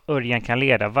tror att Örjan kan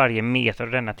leda varje meter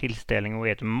av denna tillställning och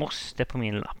är ett måste på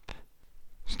min lapp.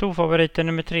 Storfavoriten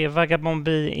nummer 3 Vagabond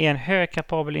B är en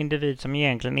högkapabel individ som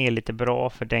egentligen är lite bra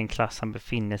för den klass han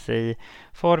befinner sig i.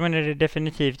 Formen är det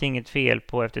definitivt inget fel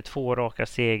på efter 2 raka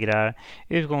segrar.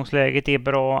 Utgångsläget är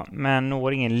bra men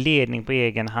når ingen ledning på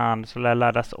egen hand så lär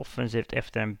laddas offensivt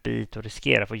efter en bit och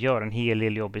riskerar att få göra en hel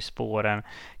del jobb i spåren.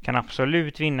 Kan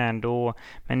absolut vinna ändå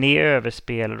men är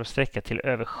överspelad och sträcka till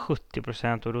över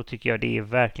 70% och då tycker jag det är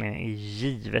verkligen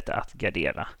givet att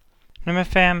gardera. Nummer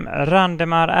 5,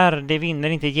 Randemar RD vinner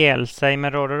inte ihjäl sig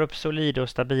men radar upp solida och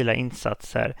stabila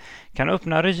insatser. Kan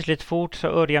öppna rysligt fort så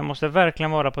Örjan måste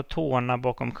verkligen vara på tårna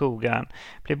bakom Kogan.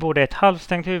 Blir både ett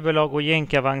halvstängt huvudlag och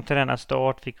jänkarvagn till denna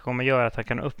start vilket kommer göra att han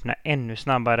kan öppna ännu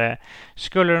snabbare.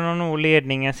 Skulle de nå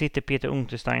ledningen sitter Peter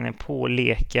Untersteiner på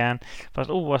leken. Fast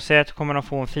oavsett kommer de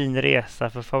få en fin resa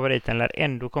för favoriten lär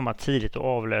ändå komma tidigt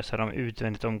och avlösa dem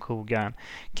utvändigt om Kogan.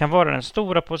 Kan vara den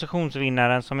stora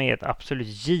positionsvinnaren som är ett absolut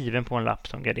given på en lapp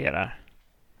som garderar.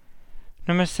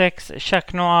 Nummer 6, Chac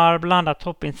Noir blandar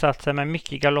toppinsatser med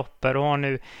mycket galopper och har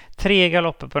nu 3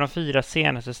 galopper på de 4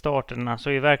 senaste starterna så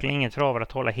är verkligen ingen travare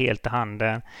att hålla helt i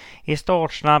handen. Är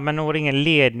startsnabb men når ingen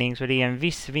ledning så det är en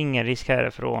viss vingelrisk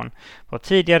härifrån. Var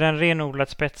tidigare en renodlad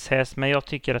spetshäst men jag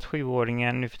tycker att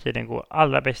 7-åringen nu för tiden går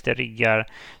allra bäst i ryggar.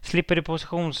 Slipper det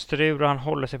positionsstrul och han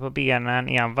håller sig på benen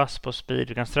är han vass på speed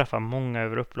och kan straffa många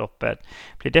över upploppet.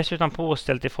 Blir dessutom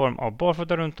påställt i form av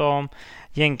barfota runt om,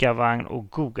 jänkarvagn och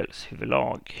Googles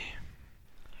huvudlag.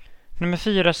 Nummer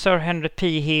 4, Sir Henry P.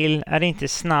 Hill är inte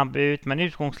snabb ut men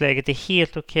utgångsläget är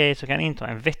helt okej så kan inta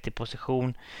en vettig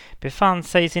position. Befann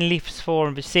sig i sin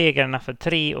livsform vid segrarna för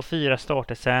 3 och 4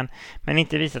 starter sedan men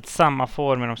inte visat samma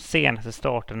form i de senaste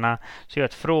starterna så jag har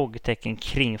ett frågetecken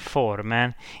kring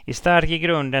formen. Är stark i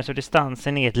grunden så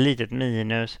distansen är ett litet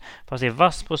minus. Fast är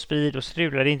vass på speed och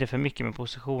strular inte för mycket med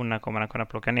positionerna kommer han kunna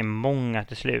plocka ner många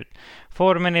till slut.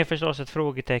 Formen är förstås ett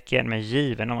frågetecken men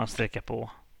given om man sträcker på.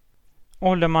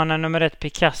 Åldermannen nummer 1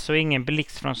 Picasso är ingen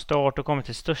blixt från start och kommer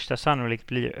till största sannolikt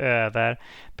bli över.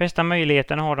 Bästa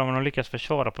möjligheten har de om de lyckas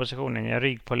försvara positionen i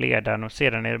rygg på ledaren och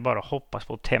sedan är det bara att hoppas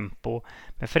på tempo.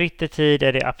 Med fritt i tid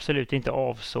är det absolut inte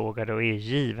avsågade och är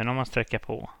given om man sträcker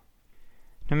på.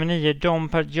 Nummer 9, Dom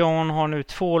Perignon har nu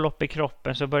 2 lopp i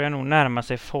kroppen så börjar nog närma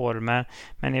sig formen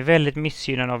men är väldigt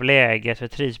missgynnad av läget för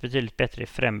trivs betydligt bättre i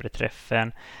främre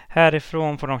träffen.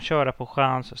 Härifrån får de köra på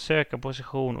chans, söka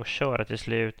position och köra till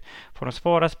slut. Får de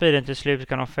spara speeden till slut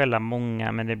kan de fälla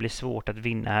många men det blir svårt att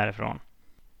vinna härifrån.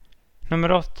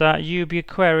 Nummer 8,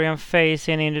 Ubiquarian Face är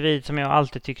en individ som jag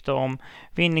alltid tyckt om.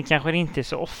 Vinner kanske inte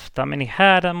så ofta men är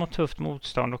härdad mot tufft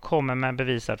motstånd och kommer med en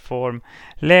bevisad form.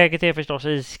 Läget är förstås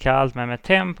iskallt men med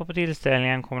tempo på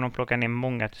tillställningen kommer de plocka ner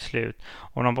många till slut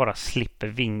om de bara slipper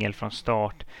vingel från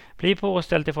start. Blir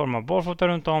påställt i form av barfota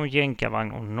runt om,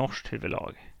 jänkarvagn och norskt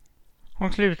huvudlag.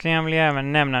 Och slutligen vill jag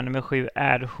även nämna nummer 7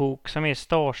 Ad Hook som är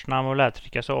startsnabb och lär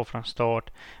tryckas av från start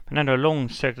men ändå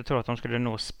långsökt och tror att de skulle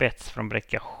nå spets från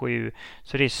bräcka 7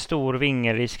 så det är stor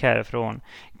vingelrisk härifrån.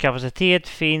 Kapacitet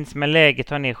finns men läget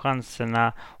tar ner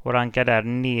chanserna och rankar där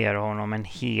ner honom en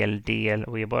hel del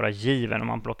och är bara given om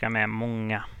man plockar med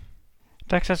många.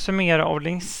 Dags att summera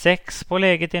avdelning 6. På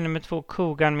läget är nummer 2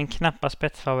 Kogan min knappa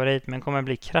spetsfavorit men kommer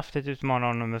bli kraftigt utmanad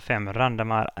av nummer 5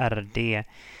 Randamar RD.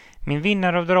 Min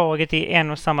vinnare av draget är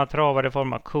en och samma travare i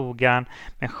form av Kogan,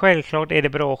 men självklart är det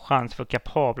bra chans för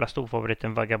kapabla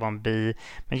storfavoriten Vagabond B.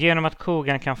 Men genom att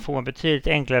Kogan kan få en betydligt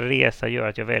enklare resa gör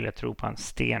att jag väljer att tro på han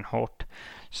stenhårt.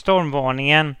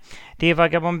 Stormvarningen. Det är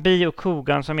Vagabond B och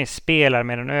Kogan som är spelare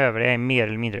med den övriga är mer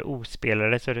eller mindre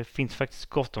ospelare så det finns faktiskt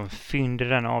gott om fynd i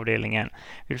den avdelningen.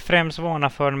 Vill främst varna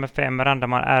för nummer 5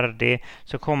 Randamar RD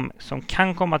som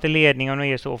kan komma till ledning och nu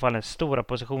är i så fall den stora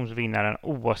positionsvinnaren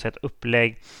oavsett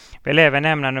upplägg. Vill även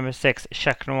nämna nummer 6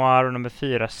 Jacques Noir och nummer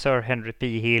 4 Sir Henry P.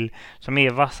 Hill som är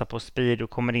vassa på speed och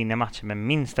kommer in i matchen med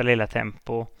minsta lilla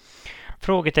tempo.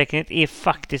 Frågetecknet är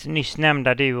faktiskt nyss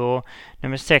nämnda duo.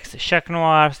 Nummer 6 Jacques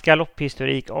Noirs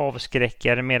galopphistorik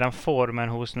avskräcker medan formen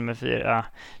hos nummer 4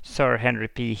 Sir Henry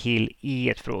P. Hill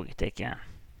är ett frågetecken.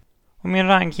 Och min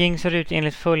ranking ser ut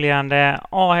enligt följande: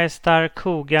 A-hästar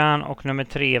Kogan och nummer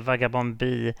 3 Vagabond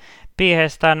B.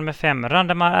 B-hästar nummer 5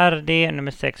 Randamar RD,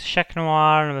 nummer 6 Jacques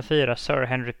Noir, nummer 4 Sir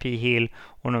Henry P. Hill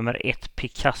och nummer 1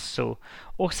 Picasso.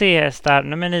 Och C-hästar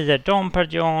nummer 9 Dom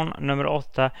Perignon, nummer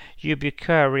 8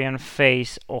 Ubiquarian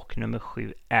Face och nummer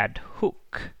 7 Ad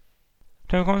Hook.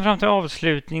 Då har vi kommit fram till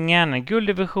avslutningen.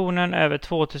 Gulddivisionen över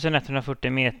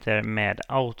 2140 meter med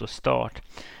autostart.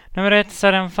 Nummer 1,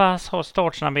 Sarenfas har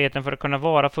startsnabbheten för att kunna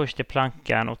vara först i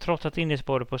plankan och trots att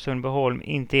innerspåret på Sundbyholm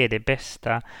inte är det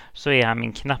bästa så är han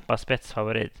min knappa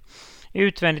spetsfavorit.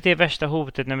 Utvändigt är värsta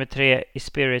hotet nummer 3 i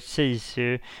Spirit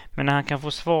Sisu men när han kan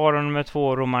få svar om nummer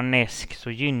 2 Romanesk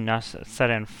så gynnas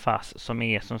Sarenfas som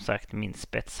är som sagt min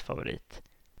spetsfavorit.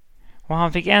 Och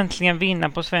han fick äntligen vinna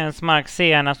på svensk mark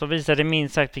senast och visade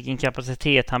minst sagt vilken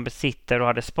kapacitet han besitter och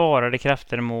hade sparade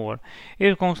krafter i mål.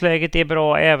 Utgångsläget är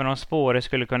bra även om spåret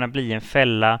skulle kunna bli en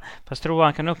fälla. Fast tror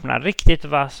han kan öppna riktigt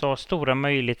vass och har stora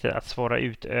möjligheter att svara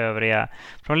ut övriga.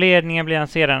 Från ledningen blir han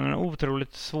sedan en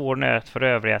otroligt svår nöt för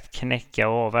övriga att knäcka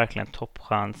och ha verkligen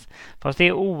toppchans. Fast det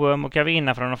är oöm och kan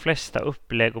vinna från de flesta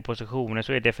upplägg och positioner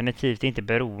så är definitivt inte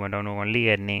beroende av någon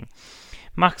ledning.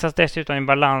 Maxas dessutom en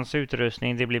balans och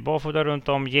utrustning. Det blir barfota runt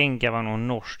om, jänkarvagn och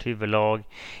norskt huvudlag.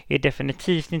 Är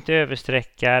definitivt inte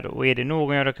översträckad och är det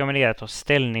någon jag rekommenderar att ta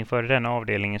ställning för i den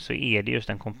avdelningen så är det just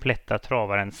den kompletta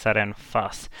travaren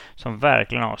Sarenfas som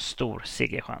verkligen har stor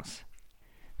segerchans.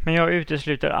 Men jag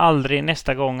utesluter aldrig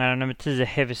nästa gång är nummer 10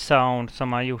 Heavy Sound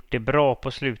som har gjort det bra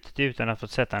på slutet utan att få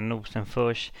sätta nosen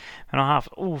först. Men har haft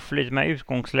oflyt med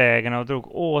utgångslägen och drog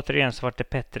återigen Svarte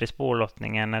Petter i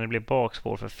spårlottningen när det blev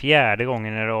bakspår för 4:e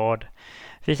gången i rad.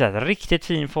 Visat riktigt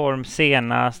fin form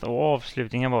senast och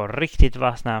avslutningen var riktigt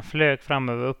vass när han flög fram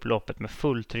över upploppet med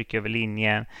full tryck över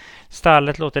linjen.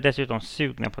 Stallet låter dessutom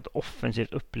sugna på ett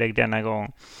offensivt upplägg denna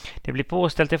gång. Det blir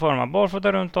påställt i form av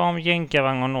barfota runt om,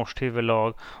 jänkarvagn och norskt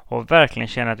huvudlag och har verkligen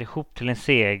tjänat ihop till en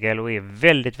segel och är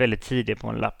väldigt tidig på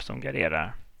en lapp som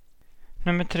garderar.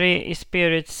 Nummer 3 i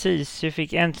Spirit Sisu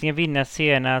fick äntligen vinna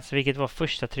senast vilket var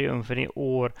första triumfen i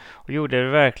år och gjorde det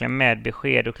verkligen med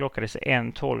besked och klockade sig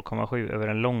 1:12,7 över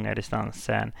den långa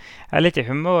distansen. Är lite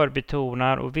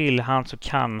humörbetonad och vill han så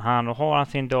kan han och har han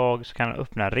sin dag så kan han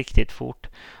öppna riktigt fort.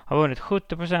 Har vunnit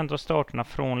 70% av starterna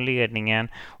från ledningen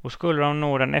och skulle de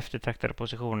nå den eftertraktade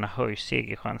positionen höjs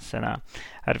segerchanserna.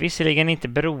 Är visserligen inte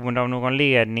beroende av någon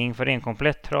ledning för en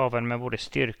komplett traven med både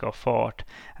styrka och fart.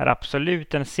 Är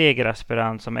absolut en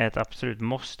segeraspirant som är ett absolut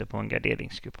måste på en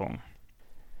garderingskupong.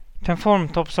 Den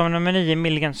formtopp som nummer 9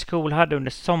 Milligan School hade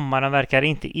under sommaren verkar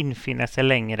inte infinna sig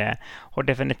längre och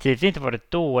definitivt inte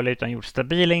varit dålig utan gjort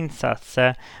stabila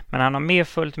insatser, men han har mer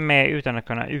följt med utan att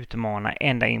kunna utmana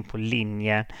ända in på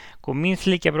linjen. Går minst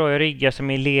lika bra i ryggar som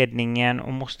i ledningen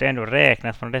och måste ändå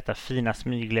räknas från detta fina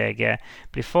smygläge.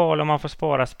 Blir farlig om man får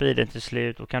spara speeden till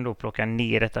slut och kan då plocka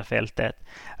ner detta fältet.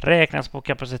 Räknas på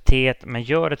kapacitet men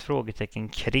gör ett frågetecken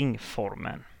kring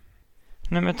formen.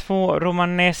 Nummer 2,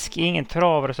 Romanesk, är ingen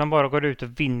travare som bara går ut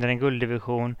och vinner en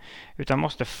gulddivision utan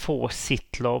måste få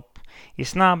sitt lopp. I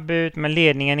snabb ut, men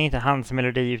ledningen är inte hans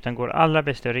melodi utan går allra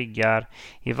bäst i ryggar.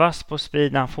 I vass på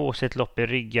speed när han får sitt lopp i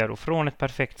ryggar och från ett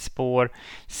perfekt spår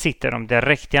sitter de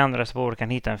direkt i andra spår och kan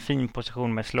hitta en fin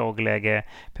position med slagläge.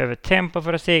 Behöver tempo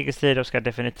för att segerstrida och ska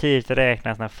definitivt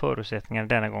räknas när förutsättningarna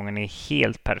denna gången är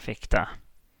helt perfekta.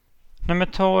 Nummer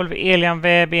 12, Elian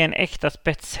Webb, är en äkta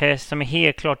spetshäst som är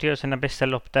helt klart gör sina bästa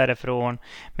lopp därifrån,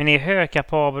 men är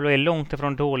högkapabel och är långt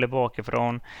ifrån dålig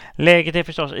bakifrån. Läget är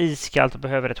förstås iskallt och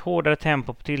behöver ett hårdare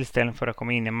tempo på tillställning för att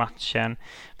komma in i matchen.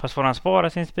 Fast får han spara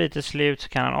sin speed till slut så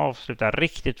kan han avsluta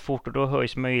riktigt fort och då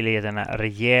höjs möjligheterna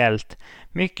rejält.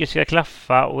 Mycket ska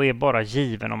klaffa och är bara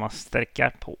given om man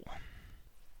sträcker på.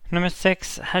 Nummer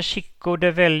 6, Hashiko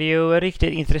de Velio, en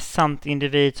riktigt intressant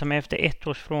individ som efter 1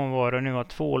 års frånvaro nu har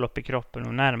 2 lopp i kroppen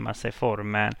och närmar sig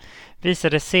formen.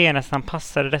 Visade senast han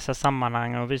passade dessa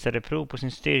sammanhang och visade prov på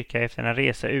sin styrka efter en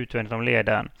resa utvändigt om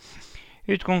leden.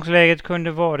 Utgångsläget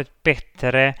kunde varit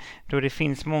bättre då det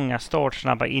finns många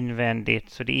startsnabba invändigt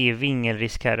så det är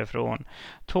vingelrisk härifrån.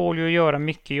 Tål ju att göra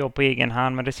mycket jobb på egen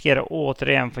hand men riskerar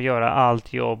återigen få göra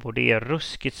allt jobb och det är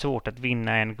ruskigt svårt att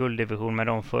vinna en gulddivision med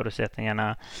de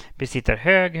förutsättningarna. Besitter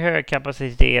hög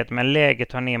kapacitet men läget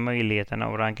tar ner möjligheterna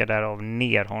och rankar därav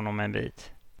ner honom en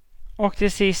bit. Och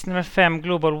till sist nummer 5,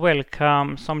 Global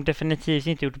Welcome, som definitivt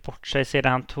inte gjort bort sig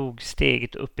sedan han tog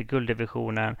steget upp i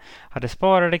gulddivisionen. Hade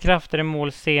sparade krafter i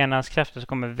mål senast, krafter som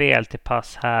kommer väl till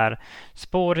pass här.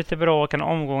 Spåret är bra, kan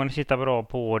omgången sitta bra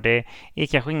på det. Är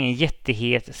kanske ingen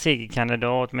jättehet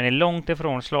segerkandidat, men är långt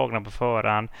ifrån slagna på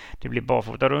förhand. Det blir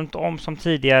barfota runt om som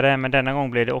tidigare, men denna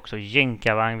gång blir det också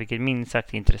jänkarvagn, vilket minst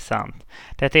sagt är intressant.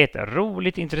 Detta är ett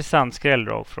roligt intressant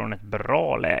skrälldrag från ett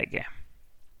bra läge.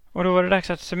 Och då var det dags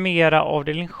att summera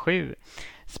avdelning 7.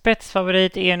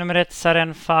 Spetsfavorit är nummer 1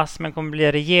 Saren Fast men kommer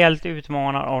bli rejält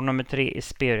utmanad av nummer 3 i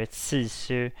Spirit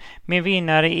Sisu. Min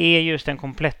vinnare är just den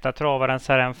kompletta travaren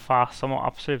Saren Fast som har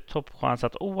absolut toppchans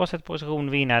att oavsett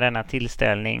position vinna denna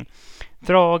tillställning.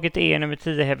 Draget är nummer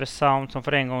 10 Heavy Sound som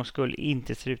för en gångs skull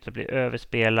inte ser ut att bli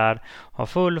överspelad. Har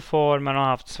full form men har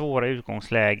haft svåra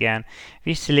utgångslägen.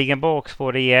 Visserligen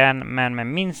bakspår igen men med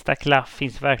minsta klaff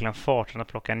finns verkligen farten att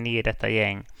plocka ner detta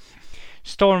gäng.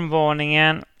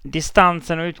 Stormvarningen,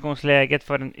 distansen och utgångsläget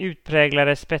för den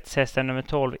utpräglade spetshästen nummer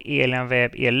 12 Elian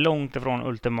Webb är långt ifrån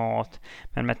ultimat,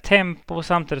 men med tempo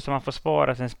samtidigt som han får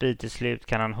spara sin speed till slut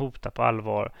kan han hota på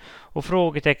allvar. Och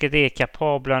frågetecknet är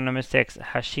kapabla nummer 6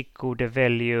 Hashiko de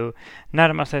Velio,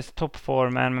 närmar sig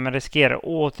toppformen men man riskerar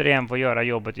återigen få göra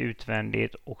jobbet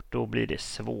utvändigt och då blir det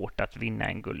svårt att vinna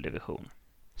en gulddivision.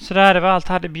 Så det var allt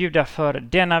jag hade bjuda för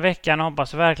denna veckan. Jag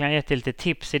hoppas verkligen gett lite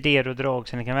tips, idéer och drag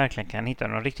så ni verkligen kan hitta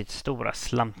de riktigt stora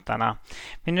slantarna.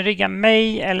 Vill ni rygga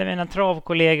mig eller mina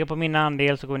travkollegor på min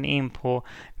andel så går ni in på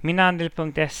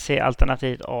minandel.se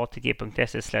alternativt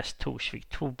atg.se/Torsvik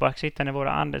Tobak så hittar ni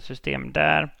våra andelssystem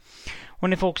där. Och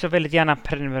ni får också väldigt gärna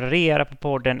prenumerera på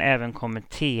podden, även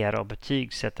kommentera och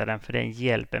betygsätta den för den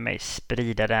hjälper mig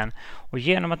sprida den. Och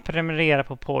genom att prenumerera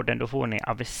på podden då får ni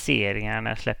aviseringar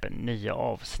när jag släpper nya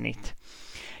avsnitt.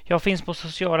 Jag finns på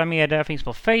sociala medier, jag finns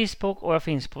på Facebook och jag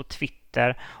finns på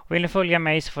Twitter. Och vill ni följa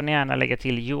mig så får ni gärna lägga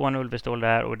till Johan Ulvestål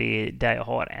där och det är där jag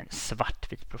har en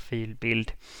svartvit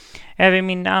profilbild. Även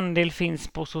min andel finns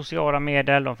på sociala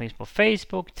medier, de finns på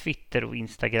Facebook, Twitter och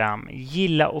Instagram.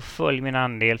 Gilla och följ min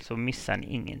andel så missar ni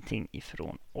ingenting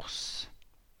ifrån oss.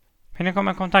 Vill ni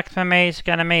komma i kontakt med mig så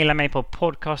kan ni mejla mig på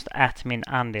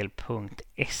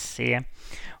podcast@minandel.se.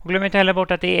 Och glöm inte heller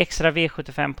bort att det är extra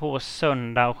V75 på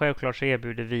söndag och självklart så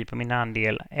erbjuder vi på min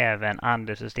andel även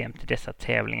andelssystem till dessa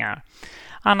tävlingar.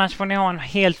 Annars får ni ha en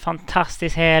helt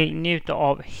fantastisk helg, njuta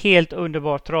av helt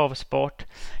underbar travsport.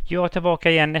 Jag är tillbaka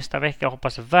igen nästa vecka,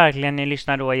 hoppas verkligen ni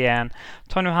lyssnar då igen.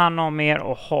 Ta nu hand om er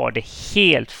och ha det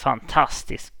helt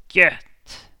fantastiskt gött!